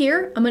come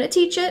here. I'm going to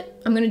teach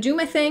it. I'm going to do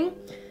my thing.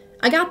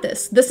 I got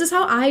this. This is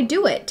how I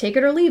do it. Take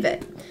it or leave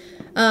it.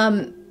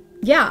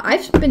 Yeah,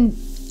 I've been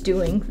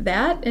doing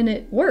that and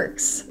it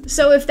works.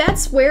 So if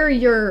that's where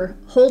your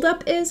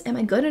holdup is, am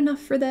I good enough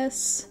for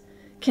this?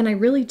 Can I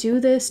really do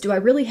this? Do I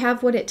really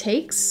have what it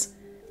takes?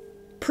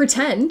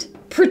 Pretend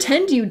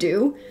you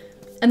do,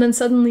 and then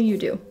suddenly you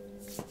do.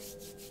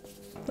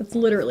 That's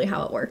literally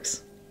how it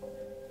works.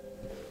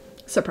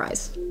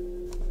 Surprise.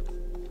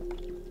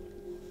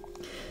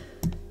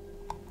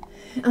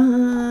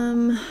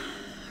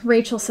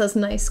 Rachel says,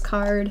 nice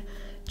card.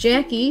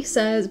 Jackie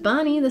says,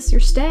 Bonnie, this your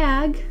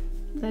stag.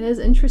 That is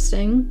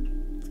interesting.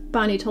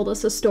 Bonnie told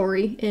us a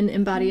story in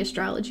Embody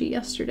Astrology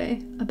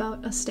yesterday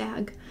about a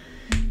stag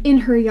in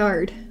her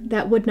yard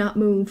that would not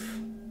move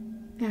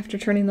after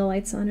turning the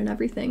lights on and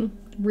everything.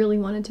 Really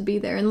wanted to be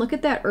there. And look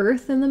at that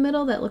earth in the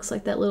middle. That looks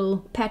like that little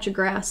patch of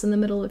grass in the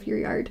middle of your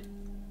yard.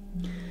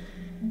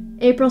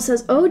 April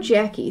says, oh,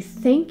 Jackie,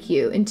 thank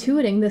you.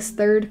 Intuiting this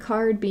third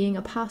card being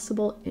a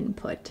possible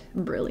input.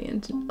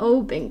 Brilliant.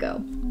 Oh,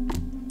 bingo.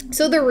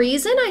 So the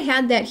reason I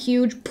had that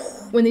huge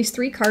when these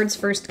three cards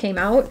first came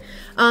out.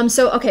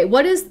 Okay,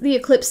 what is the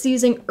eclipse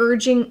season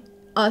urging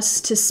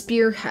us to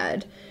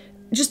spearhead?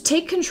 Just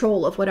take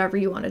control of whatever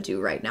you want to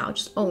do right now.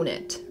 Just own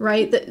it,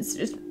 right?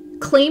 Just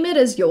claim it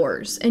as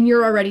yours, and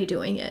you're already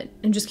doing it,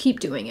 and just keep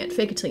doing it.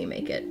 Fake it till you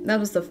make it.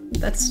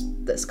 That's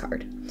this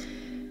card.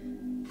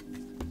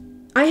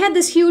 I had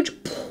this huge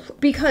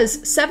because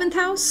 7th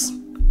house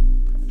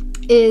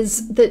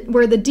is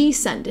where the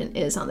descendant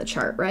is on the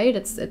chart, right?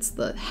 It's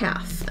the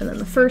half, and then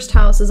the first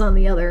house is on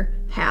the other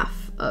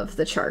half of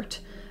the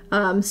chart.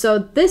 So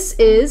this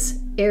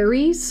is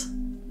Aries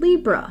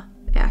Libra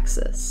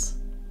axis.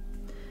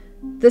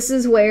 This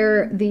is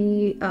where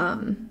the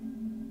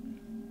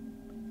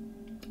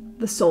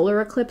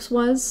solar eclipse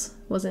was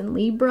was in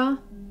Libra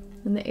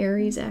in the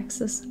Aries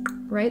axis,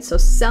 right? So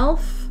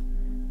self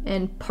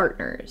and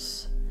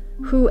partners.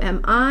 Who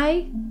am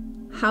I?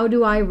 How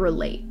do I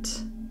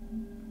relate?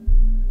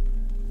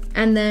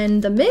 And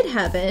then the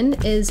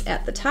midheaven is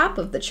at the top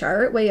of the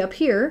chart, way up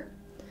here.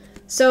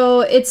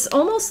 So it's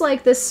almost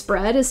like this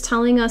spread is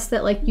telling us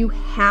that like you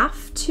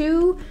have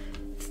to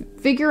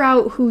figure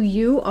out who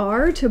you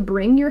are to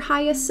bring your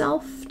highest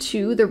self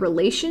to the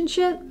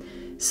relationship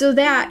so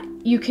that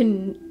you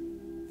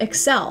can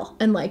excel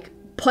and like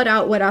put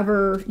out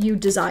whatever you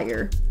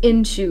desire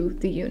into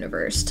the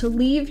universe to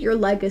leave your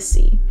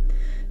legacy.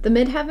 The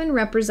midheaven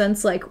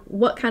represents like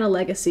what kind of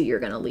legacy you're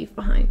going to leave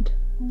behind,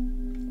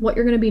 what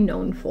you're going to be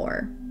known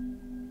for.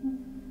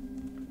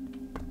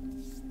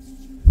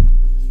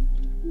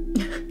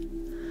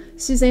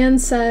 Suzanne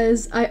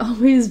says, I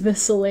always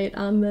vacillate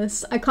on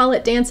this. I call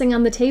it dancing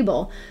on the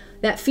table.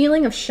 That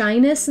feeling of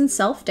shyness and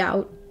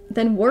self-doubt,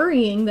 then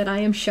worrying that I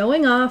am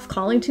showing off,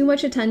 calling too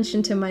much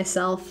attention to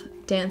myself,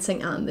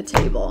 dancing on the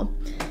table.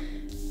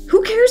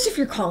 Who cares if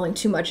you're calling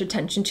too much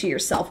attention to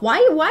yourself? Why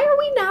are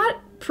we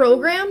not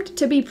programmed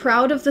to be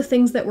proud of the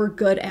things that we're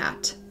good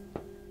at?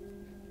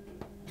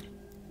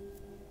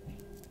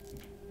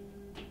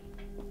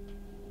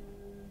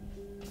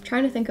 I'm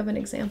trying to think of an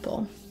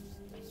example.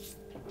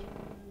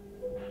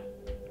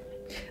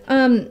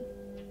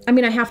 I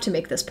mean, I have to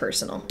make this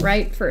personal,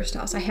 right? First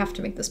house, I have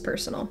to make this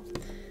personal.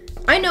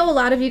 I know a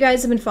lot of you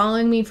guys have been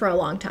following me for a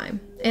long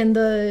time, and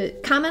the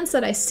comments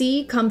that I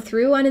see come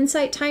through on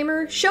Insight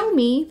Timer show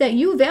me that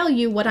you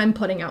value what I'm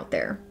putting out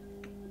there.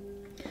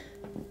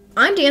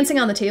 I'm dancing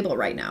on the table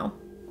right now.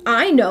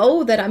 I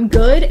know that I'm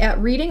good at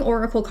reading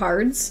oracle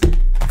cards.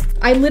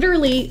 I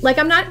literally, like,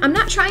 I'm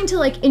not trying to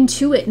like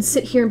intuit and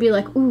sit here and be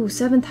like, ooh,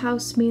 7th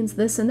house means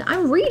this and that.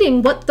 I'm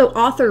reading what the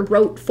author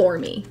wrote for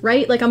me,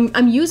 right? Like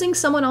I'm using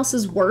someone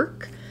else's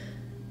work.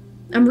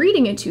 I'm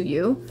reading it to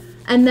you.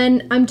 And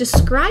then I'm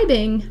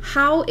describing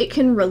how it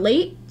can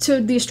relate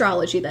to the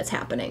astrology that's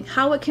happening,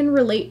 how it can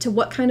relate to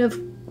what kind of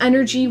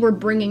energy we're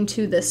bringing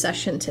to this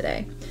session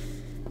today.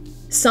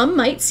 Some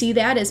might see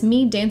that as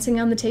me dancing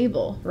on the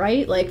table,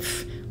 right? Like,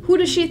 who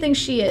does she think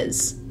she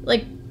is?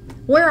 Like,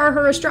 where are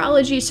her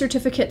astrology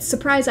certificates?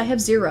 Surprise, I have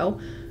 0.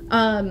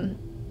 And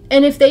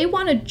if they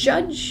want to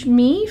judge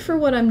me for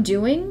what I'm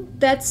doing,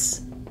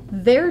 that's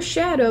their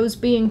shadows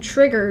being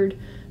triggered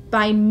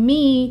by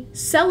me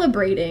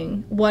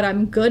celebrating what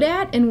I'm good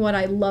at and what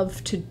I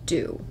love to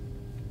do.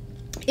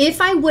 If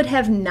I would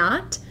have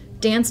not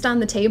danced on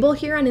the table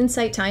here on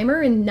Insight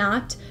Timer and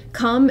not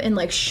come and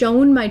like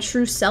shown my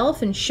true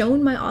self and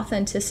shown my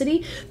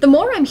authenticity, the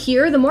more I'm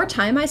here, the more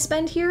time I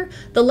spend here,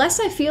 the less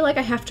I feel like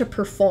I have to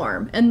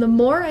perform, and the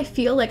more I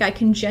feel like I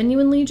can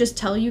genuinely just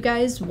tell you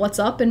guys what's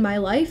up in my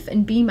life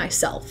and be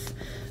myself.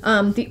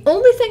 The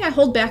only thing I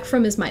hold back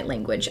from is my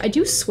language. I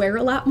do swear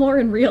a lot more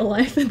in real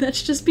life, and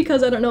that's just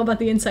because I don't know about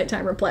the Insight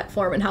Timer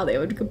platform and how they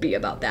would be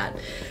about that.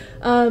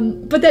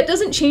 But that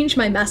doesn't change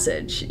my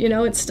message, you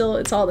know, it's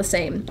all the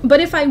same.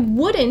 But if I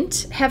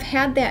wouldn't have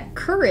had that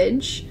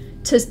courage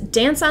to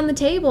dance on the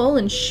table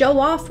and show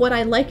off what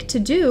I like to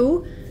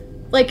do,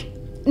 like,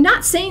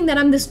 not saying that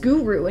I'm this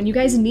guru and you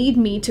guys need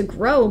me to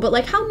grow, but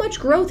like, how much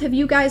growth have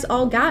you guys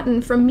all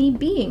gotten from me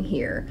being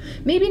here?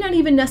 Maybe not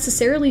even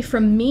necessarily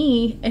from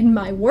me and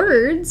my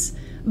words,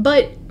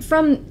 but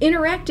from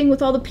interacting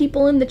with all the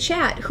people in the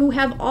chat who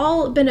have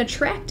all been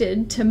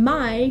attracted to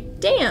my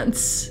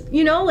dance.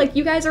 You know, like,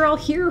 you guys are all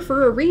here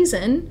for a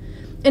reason.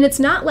 And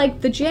it's not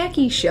like the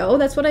Jacqui show.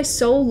 That's what I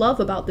so love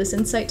about this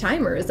Insight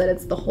Timer, is that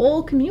it's the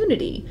whole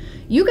community.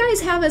 You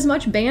guys have as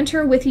much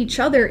banter with each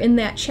other in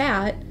that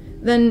chat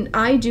than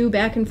I do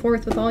back and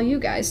forth with all you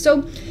guys.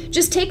 So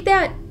just take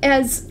that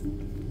as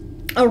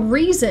a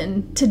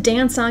reason to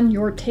dance on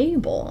your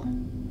table.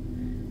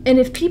 And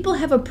if people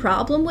have a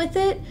problem with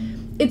it,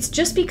 it's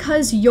just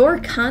because your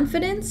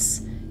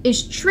confidence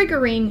is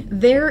triggering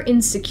their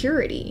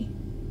insecurity.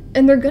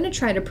 And they're going to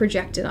try to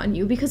project it on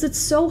you because it's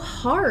so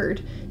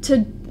hard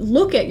to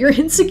look at your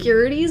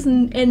insecurities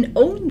and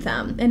own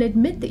them and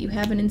admit that you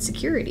have an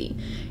insecurity.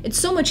 It's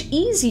so much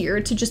easier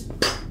to just,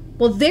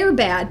 well, they're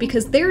bad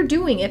because they're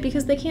doing it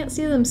because they can't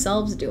see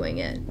themselves doing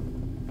it.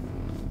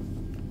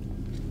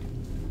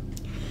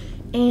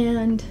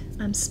 And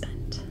I'm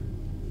spent.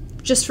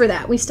 Just for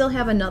that, we still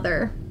have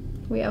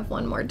we have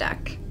one more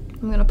deck.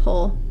 I'm going to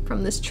pull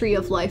from this Tree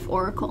of Life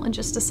Oracle in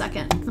just a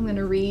second. I'm going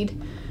to read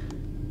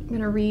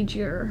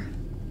your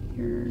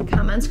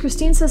comments.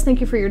 Christine says,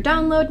 thank you for your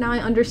download. Now I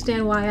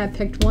understand why I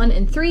picked 1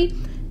 and 3,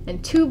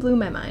 and 2 blew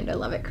my mind. I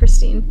love it,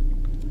 Christine.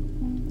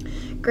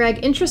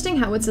 Greg, interesting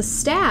how it's a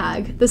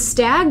stag. The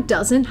stag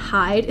doesn't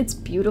hide its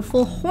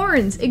beautiful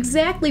horns.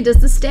 Exactly. Does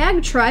the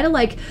stag try to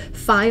like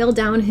file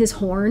down his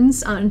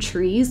horns on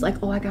trees? Like,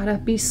 oh, I gotta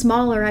be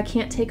smaller. I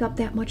can't take up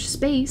that much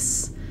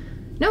space.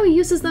 No, he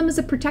uses them as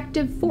a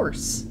protective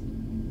force.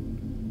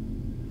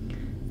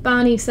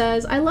 Bonnie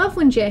says, I love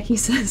when Jacqui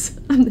says,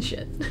 I'm the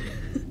shit.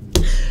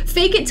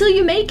 Fake it till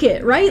you make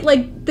it, right?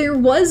 Like, there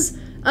was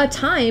a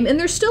time, and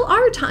there still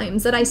are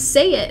times that I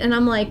say it, and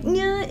I'm like,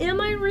 yeah,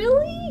 am I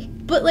really?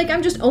 but like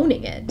I'm just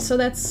owning it. So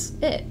that's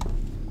it.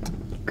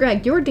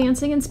 Greg, your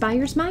dancing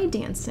inspires my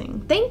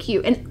dancing. Thank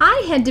you. And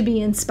I had to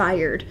be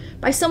inspired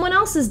by someone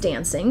else's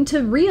dancing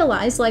to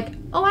realize like,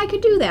 oh, I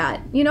could do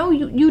that. You know,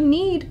 you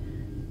need,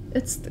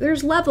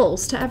 there's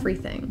levels to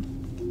everything.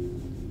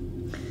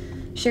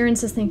 Sharon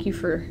says, thank you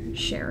for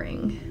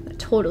sharing. That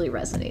totally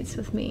resonates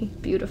with me.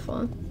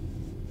 Beautiful.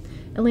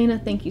 Elena,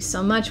 thank you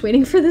so much.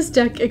 Waiting for this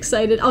deck,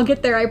 excited. I'll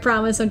get there, I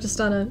promise. I'm just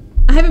I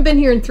haven't been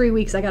here in 3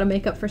 weeks. I gotta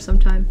make up for some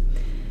time.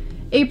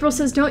 April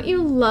says, don't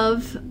you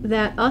love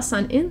that us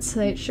on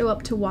Insight show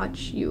up to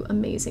watch you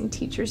amazing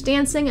teachers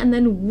dancing and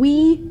then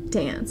we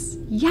dance?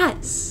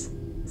 Yes,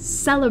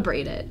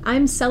 celebrate it.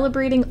 I'm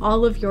celebrating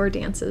all of your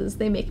dances.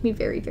 They make me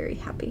very, very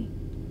happy.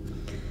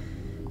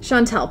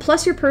 Chantel,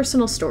 plus your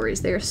personal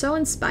stories. They are so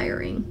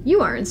inspiring.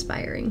 You are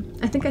inspiring.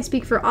 I think I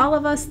speak for all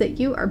of us that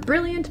you are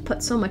brilliant,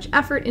 put so much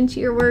effort into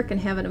your work, and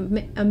have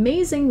an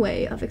amazing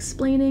way of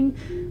explaining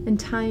and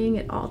tying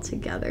it all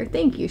together.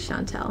 Thank you,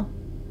 Chantel.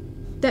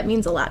 That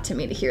means a lot to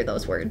me to hear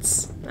those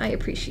words. I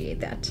appreciate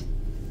that.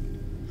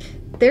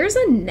 There's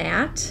a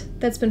gnat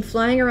that's been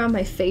flying around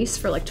my face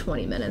for like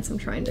 20 minutes. I'm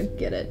trying to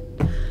get it.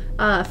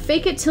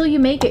 Fake it till you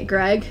make it,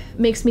 Greg.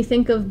 Makes me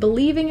think of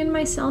believing in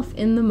myself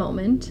in the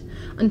moment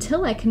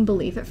until I can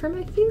believe it for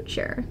my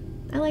future.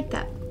 I like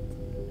that.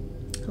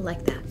 I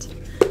like that.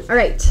 All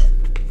right.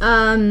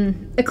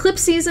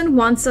 Eclipse season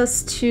wants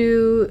us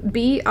to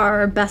be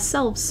our best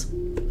selves,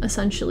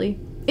 essentially,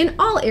 in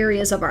all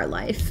areas of our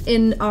life,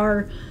 in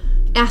our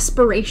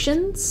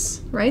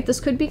aspirations, right?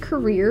 This could be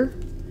career,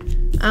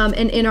 and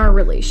in our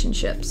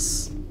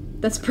relationships.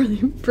 That's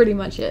pretty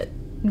much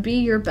it. Be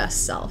your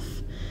best self.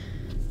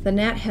 The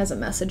gnat has a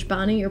message,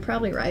 Bonnie. You're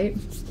probably right.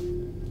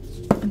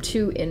 I'm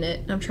too in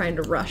it. I'm trying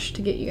to rush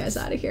to get you guys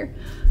out of here.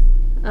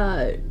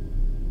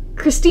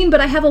 Christine,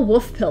 but I have a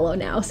wolf pillow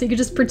now, so you could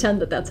just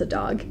pretend that that's a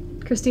dog.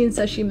 Christine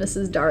says she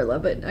misses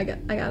Darla, but I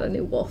got a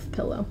new wolf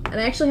pillow. And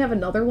I actually have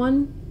another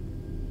one.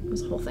 It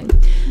was a whole thing.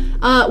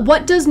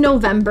 What does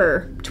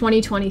November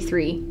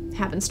 2023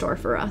 have in store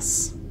for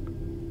us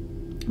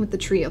with the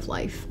Tree of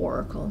Life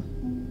Oracle?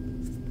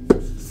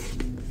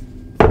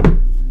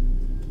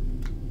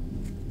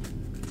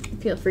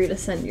 Feel free to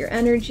send your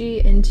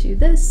energy into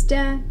this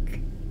deck.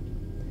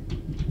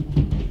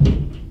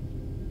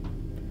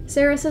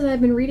 Sarah says,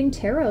 I've been reading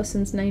tarot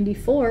since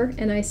 '94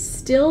 and I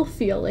still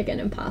feel like an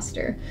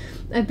imposter.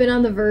 I've been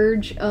on the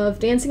verge of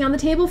dancing on the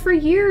table for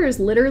years,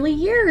 literally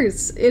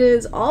years. It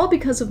is all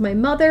because of my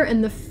mother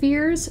and the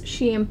fears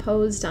she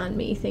imposed on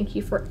me. Thank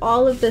you for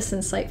all of this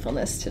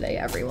insightfulness today,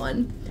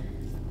 everyone.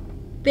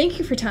 Thank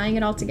you for tying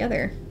it all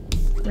together,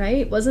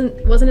 right? Wasn't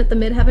it the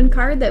Midheaven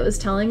card that was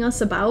telling us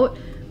about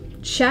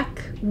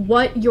check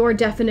what your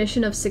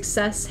definition of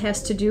success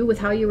has to do with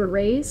how you were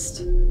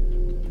raised?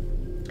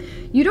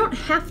 You don't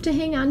have to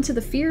hang on to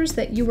the fears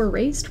that you were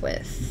raised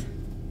with.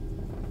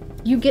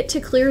 You get to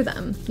clear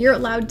them. You're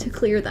allowed to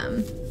clear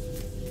them.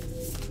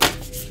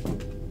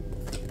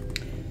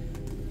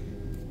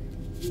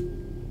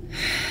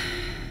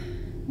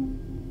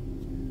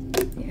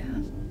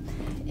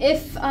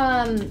 Yeah.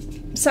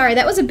 Sorry,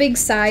 that was a big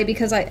sigh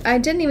because I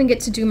didn't even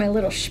get to do my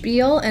little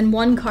spiel and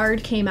one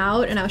card came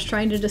out and I was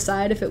trying to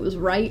decide if it was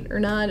right or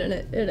not, and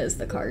it is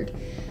the card.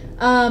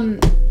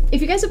 If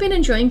you guys have been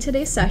enjoying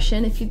today's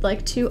session, if you'd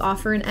like to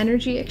offer an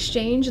energy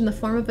exchange in the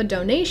form of a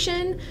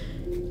donation,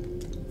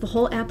 the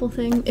whole Apple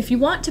thing, if you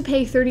want to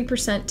pay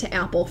 30% to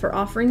Apple for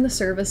offering the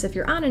service, if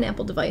you're on an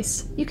Apple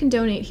device, you can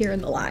donate here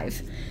in the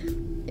live.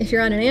 If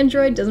you're on an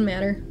Android, doesn't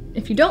matter.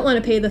 If you don't want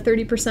to pay the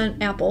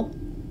 30% Apple,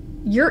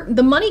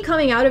 the money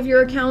coming out of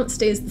your account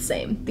stays the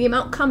same. The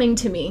amount coming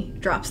to me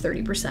drops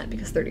 30%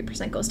 because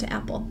 30% goes to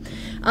Apple.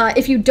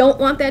 If you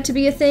don't want that to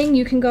be a thing,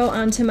 you can go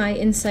onto my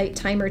Insight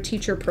Timer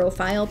Teacher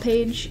profile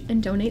page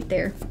and donate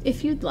there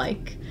if you'd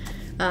like.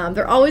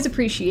 They're always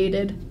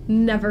appreciated,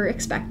 never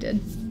expected.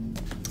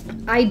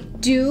 I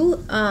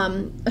do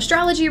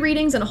astrology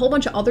readings and a whole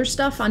bunch of other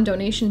stuff on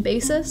donation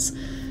basis.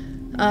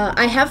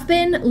 I have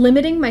been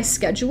limiting my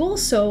schedule,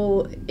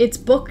 so it's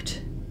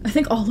booked I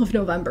think all of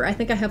November. I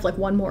think I have like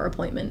one more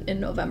appointment in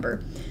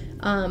November.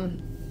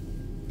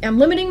 I'm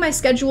limiting my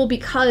schedule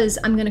because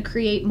I'm going to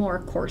create more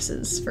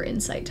courses for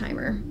Insight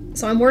Timer.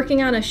 So I'm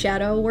working on a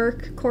shadow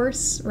work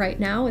course right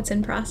now. It's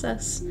in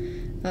process.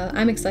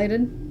 I'm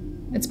excited.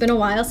 It's been a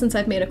while since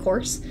I've made a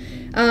course.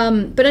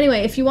 But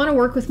anyway, if you want to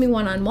work with me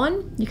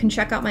one-on-one, you can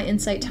check out my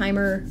Insight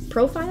Timer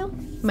profile.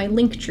 My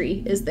link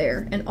tree is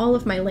there, and all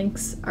of my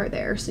links are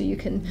there, so you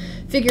can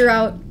figure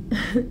out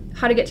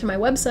how to get to my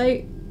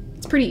website.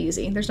 It's pretty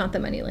easy. There's not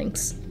that many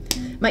links.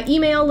 My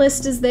email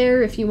list is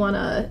there if you want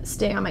to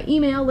stay on my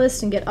email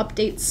list and get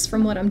updates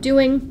from what I'm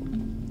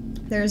doing.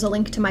 There's a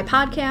link to my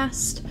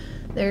podcast.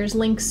 There's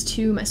links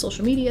to my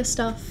social media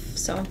stuff.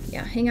 So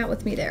yeah, hang out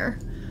with me there.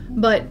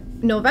 But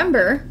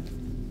November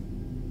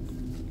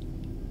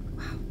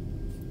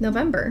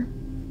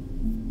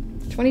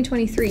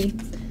 2023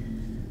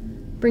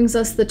 brings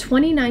us the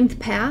 29th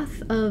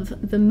path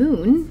of the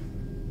moon.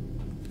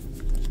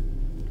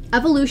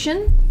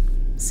 Evolution,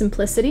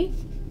 simplicity,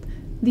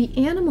 the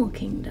animal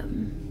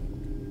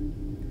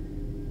kingdom.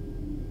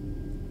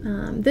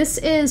 This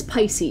is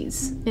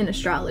Pisces in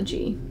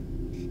astrology.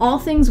 All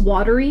things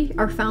watery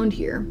are found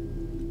here.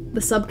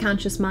 The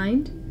subconscious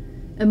mind,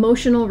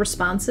 emotional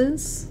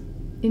responses,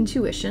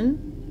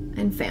 intuition,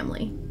 and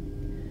family.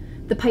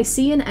 The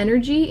Piscean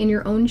energy in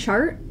your own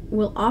chart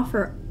will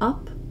offer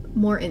up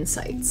more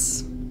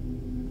insights.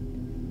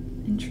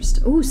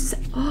 Interesting.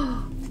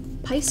 Oh,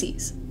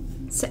 Pisces.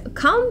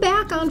 Come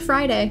back on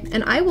Friday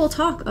and I will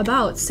talk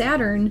about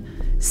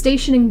Saturn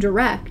stationing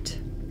direct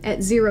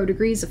at 0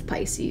 degrees of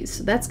Pisces.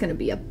 So that's going to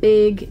be a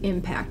big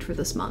impact for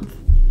this month.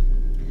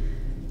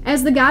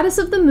 As the goddess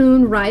of the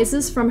moon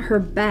rises from her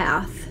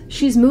bath,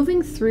 she's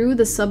moving through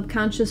the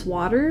subconscious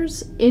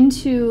waters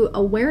into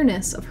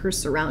awareness of her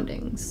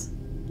surroundings.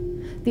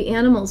 The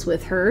animals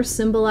with her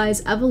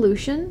symbolize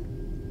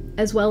evolution,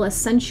 as well as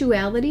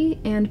sensuality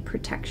and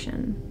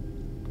protection.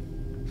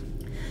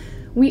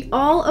 We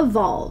all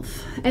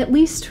evolve, at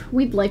least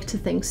we'd like to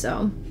think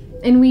so,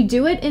 and we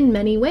do it in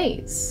many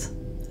ways,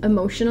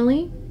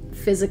 emotionally,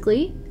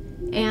 physically,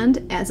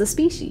 and as a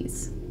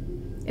species.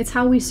 It's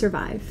how we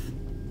survive.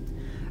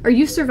 Are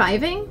you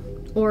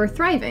surviving or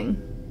thriving?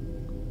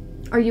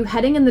 Are you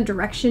heading in the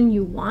direction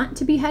you want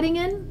to be heading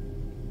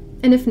in?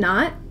 And if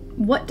not,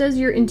 what does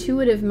your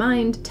intuitive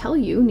mind tell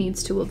you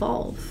needs to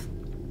evolve?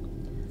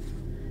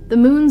 The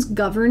moon's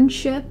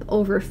governship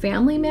over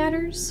family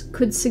matters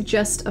could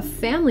suggest a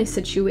family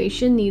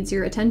situation needs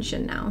your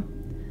attention now.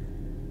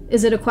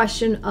 Is it a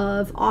question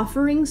of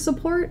offering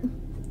support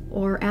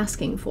or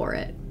asking for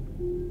it?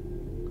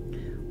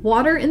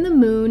 Water and the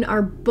moon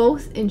are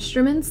both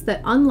instruments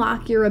that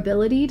unlock your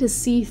ability to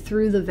see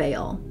through the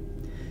veil.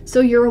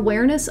 So your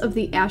awareness of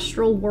the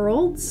astral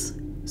worlds,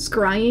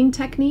 scrying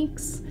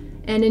techniques,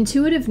 and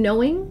intuitive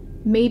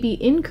knowing may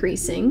be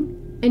increasing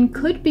and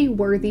could be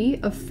worthy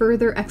of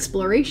further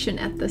exploration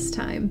at this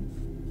time.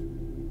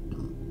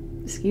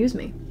 Excuse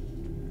me.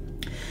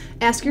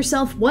 Ask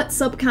yourself what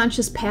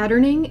subconscious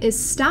patterning is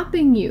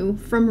stopping you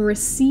from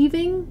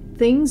receiving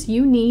things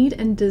you need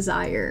and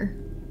desire.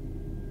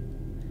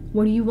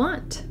 What do you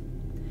want?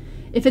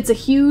 If it's a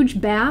huge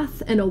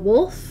bath and a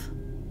wolf,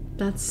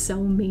 that's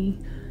so me,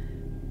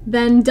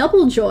 then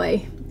double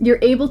joy. You're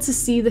able to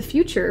see the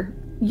future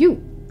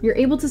you. You're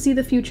able to see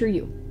the future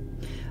you.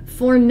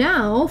 For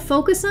now,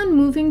 focus on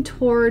moving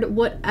toward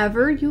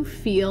whatever you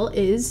feel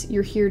is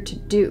you're here to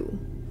do,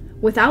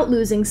 without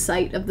losing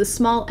sight of the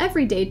small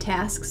everyday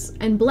tasks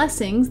and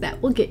blessings that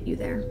will get you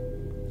there.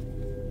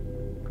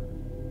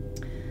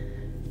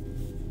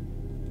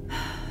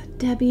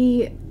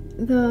 Debbie,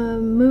 the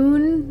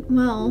moon,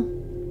 well,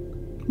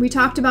 we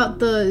talked about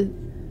the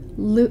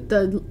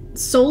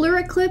solar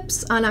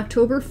eclipse on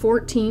October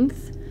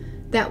 14th.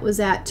 That was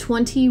at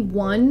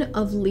 21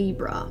 of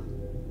Libra.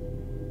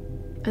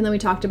 And then we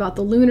talked about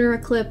the lunar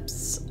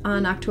eclipse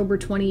on October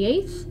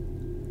 28th.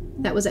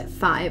 That was at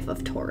 5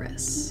 of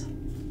Taurus.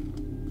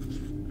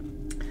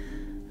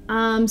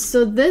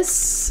 So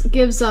this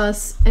gives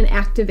us an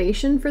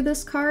activation for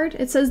this card.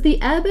 It says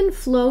the ebb and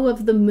flow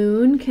of the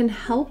moon can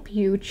help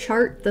you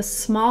chart the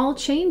small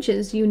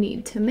changes you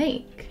need to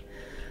make.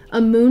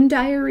 A moon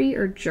diary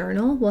or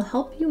journal will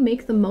help you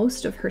make the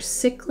most of her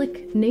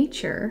cyclic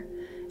nature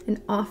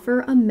and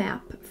offer a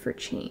map for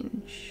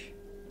change.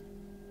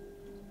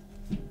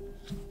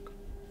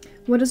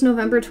 What does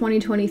November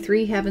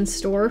 2023 have in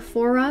store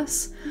for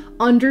us?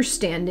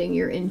 Understanding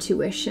your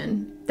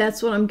intuition.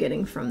 That's what I'm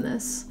getting from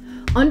this.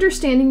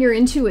 Understanding your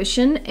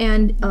intuition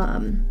and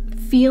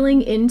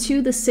feeling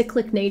into the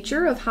cyclic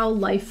nature of how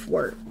life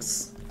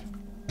works.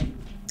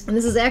 And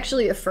this is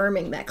actually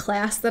affirming that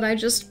class that I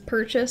just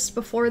purchased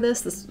before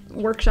this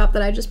workshop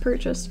that I just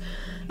purchased.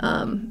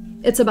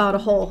 It's about a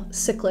whole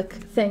cyclic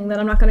thing that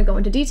I'm not going to go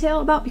into detail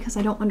about because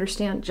I don't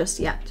understand just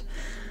yet.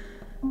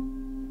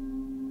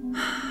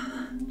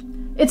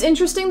 It's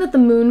interesting that the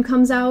moon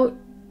comes out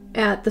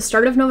at the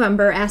start of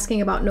November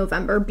asking about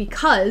November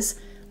because,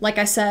 like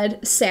I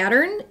said,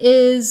 Saturn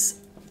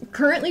is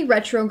currently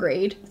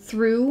retrograde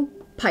through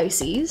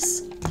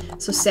Pisces.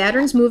 So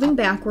Saturn's moving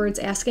backwards,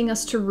 asking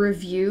us to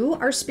review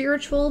our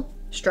spiritual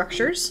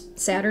structures.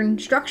 Saturn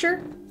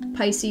structure,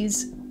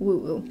 Pisces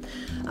woo-woo.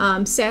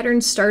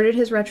 Saturn started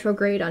his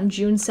retrograde on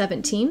June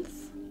 17th.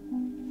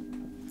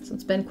 So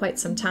it's been quite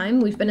some time.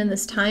 We've been in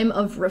this time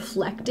of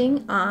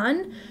reflecting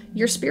on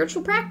your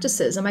spiritual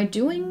practices. Am I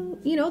doing,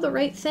 the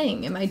right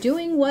thing? Am I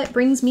doing what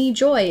brings me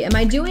joy? Am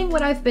I doing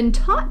what I've been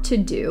taught to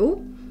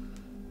do?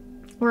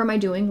 Or am I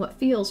doing what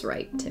feels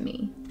right to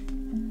me?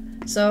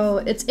 So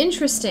it's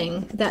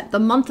interesting that the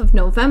month of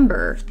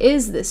November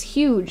is this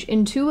huge,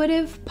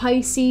 intuitive,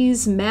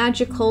 Pisces,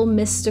 magical,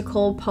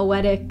 mystical,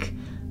 poetic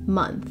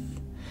month.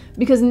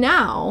 Because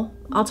now,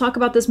 I'll talk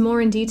about this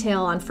more in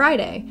detail on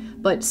Friday,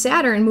 but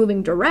Saturn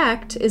moving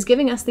direct is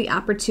giving us the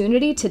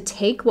opportunity to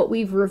take what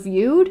we've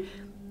reviewed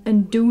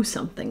and do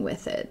something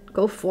with it.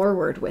 Go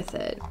forward with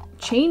it.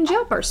 Change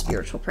up our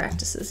spiritual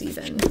practices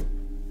even.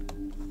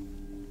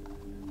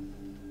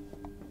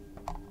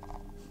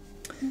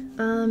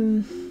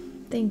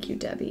 Thank you,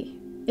 Debbie.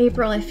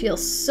 April, I feel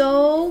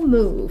so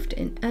moved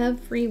in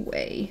every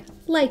way.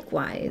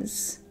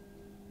 Likewise.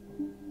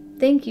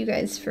 thank you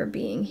guys for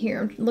being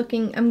here.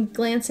 I'm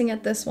glancing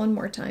at this one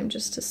more time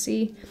just to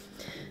see.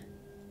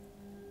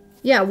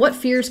 Yeah, what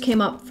fears came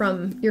up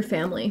from your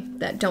family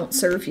that don't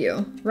serve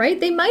you, right?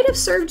 They might have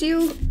served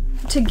you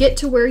to get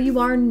to where you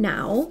are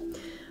now,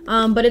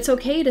 but it's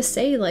okay to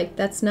say, like,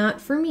 that's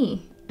not for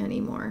me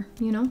anymore,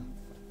 you know?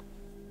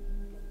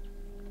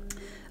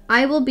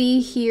 I will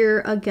be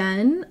here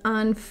again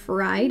on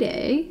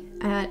Friday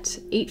at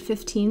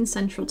 8:15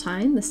 Central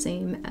Time, the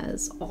same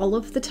as all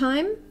of the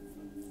time.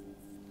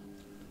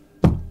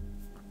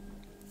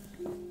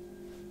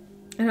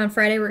 And on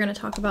Friday, we're going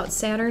to talk about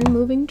Saturn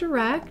moving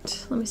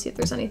direct. Let me see if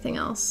there's anything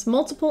else.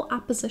 Multiple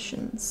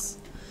oppositions.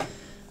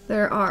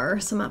 There are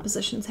some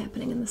oppositions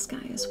happening in the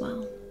sky as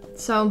well.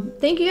 So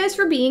thank you guys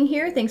for being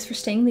here. Thanks for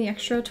staying the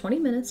extra 20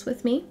 minutes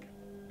with me.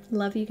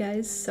 Love you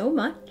guys so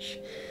much.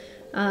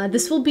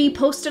 This will be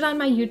posted on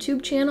my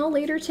YouTube channel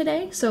later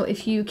today. So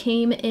if you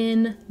came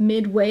in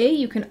midway,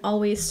 you can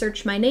always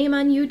search my name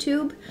on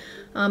YouTube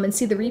and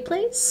see the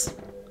replays.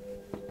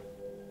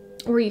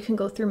 Or you can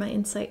go through my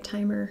Insight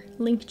Timer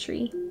link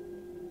tree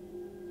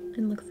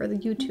and look for the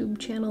YouTube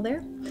channel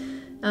there.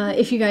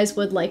 If you guys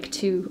would like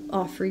to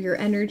offer your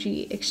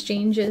energy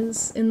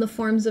exchanges in the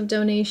forms of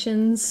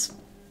donations,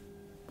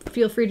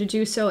 feel free to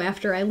do so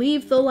after I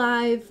leave the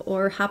live,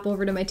 or hop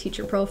over to my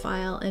teacher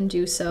profile and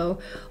do so.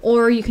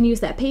 Or you can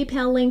use that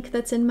PayPal link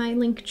that's in my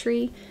link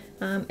tree.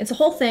 It's a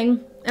whole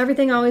thing.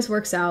 Everything always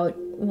works out,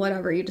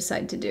 whatever you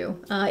decide to do.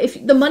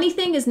 If the money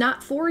thing is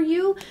not for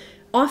you,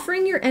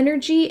 offering your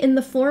energy in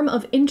the form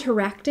of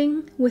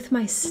interacting with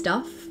my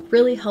stuff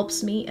really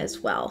helps me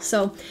as well.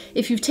 So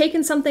if you've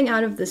taken something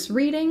out of this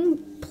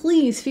reading,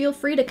 please feel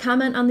free to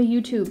comment on the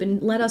YouTube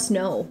and let us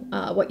know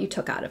what you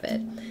took out of it.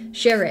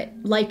 Share it,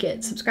 like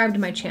it, subscribe to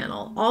my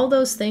channel. All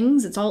those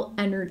things, it's all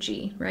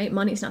energy, right?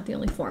 Money's not the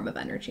only form of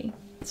energy.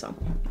 So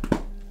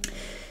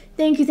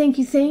thank you, thank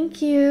you,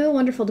 thank you.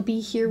 Wonderful to be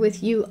here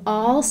with you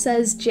all,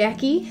 says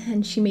Jackie,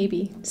 and she may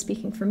be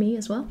speaking for me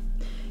as well.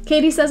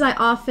 Katie says, I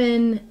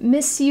often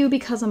miss you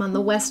because I'm on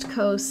the West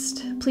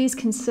Coast. Please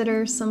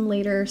consider some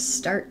later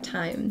start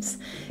times.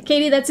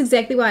 Katie, that's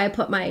exactly why I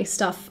put my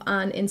stuff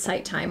on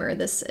Insight Timer.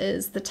 This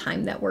is the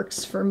time that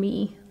works for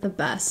me the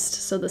best.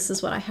 So this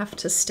is what I have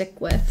to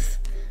stick with.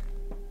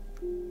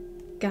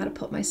 Gotta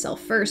put myself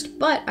first,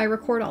 but I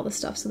record all the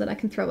stuff so that I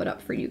can throw it up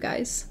for you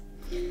guys.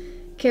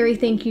 Carrie,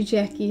 thank you,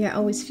 Jackie. I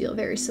always feel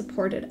very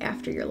supported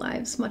after your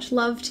lives. Much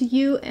love to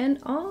you and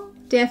all.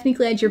 Daphne,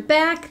 glad you're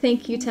back.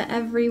 Thank you to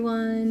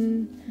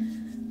everyone.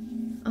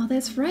 Oh,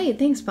 that's right.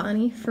 Thanks,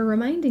 Bonnie, for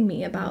reminding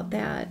me about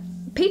that.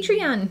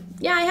 Patreon.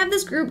 Yeah, I have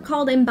this group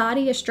called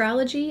Embody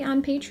Astrology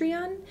on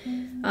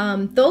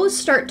Patreon. Those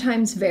start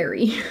times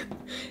vary.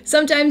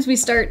 Sometimes we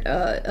start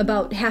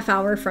about half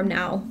hour from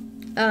now.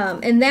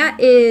 And that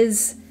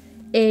is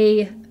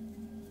a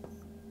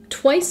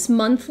twice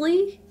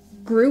monthly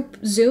group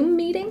Zoom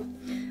meeting.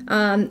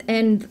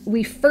 And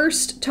we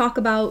first talk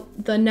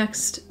about the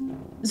next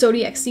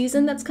zodiac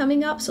season that's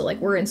coming up. So like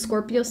we're in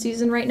Scorpio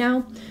season right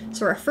now.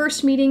 So our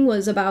first meeting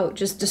was about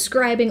just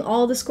describing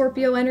all the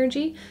Scorpio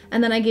energy.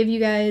 And then I give you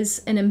guys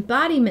an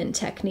embodiment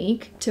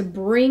technique to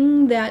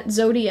bring that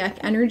zodiac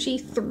energy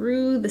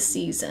through the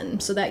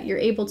season so that you're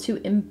able to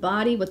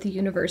embody what the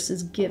universe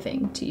is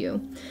giving to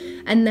you.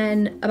 And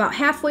then about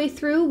halfway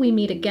through, we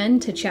meet again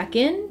to check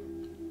in,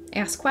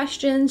 ask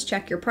questions,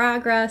 check your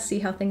progress, see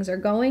how things are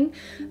going.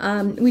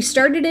 We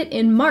started it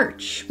in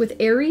March with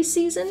Aries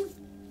season.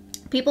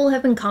 People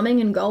have been coming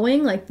and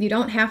going. Like, you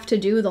don't have to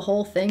do the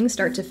whole thing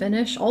start to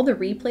finish. All the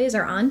replays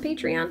are on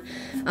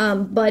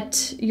Patreon,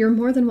 but you're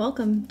more than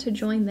welcome to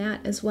join that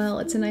as well.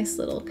 It's a nice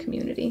little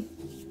community.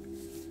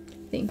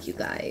 Thank you,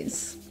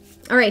 guys.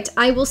 All right,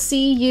 I will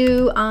see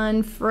you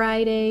on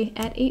Friday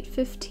at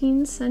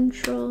 8:15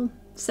 Central.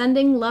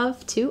 Sending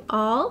love to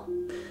all.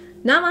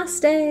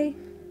 Namaste.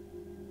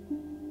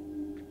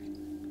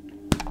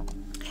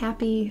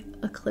 Happy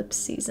eclipse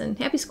season.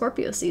 Happy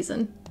Scorpio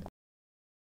season.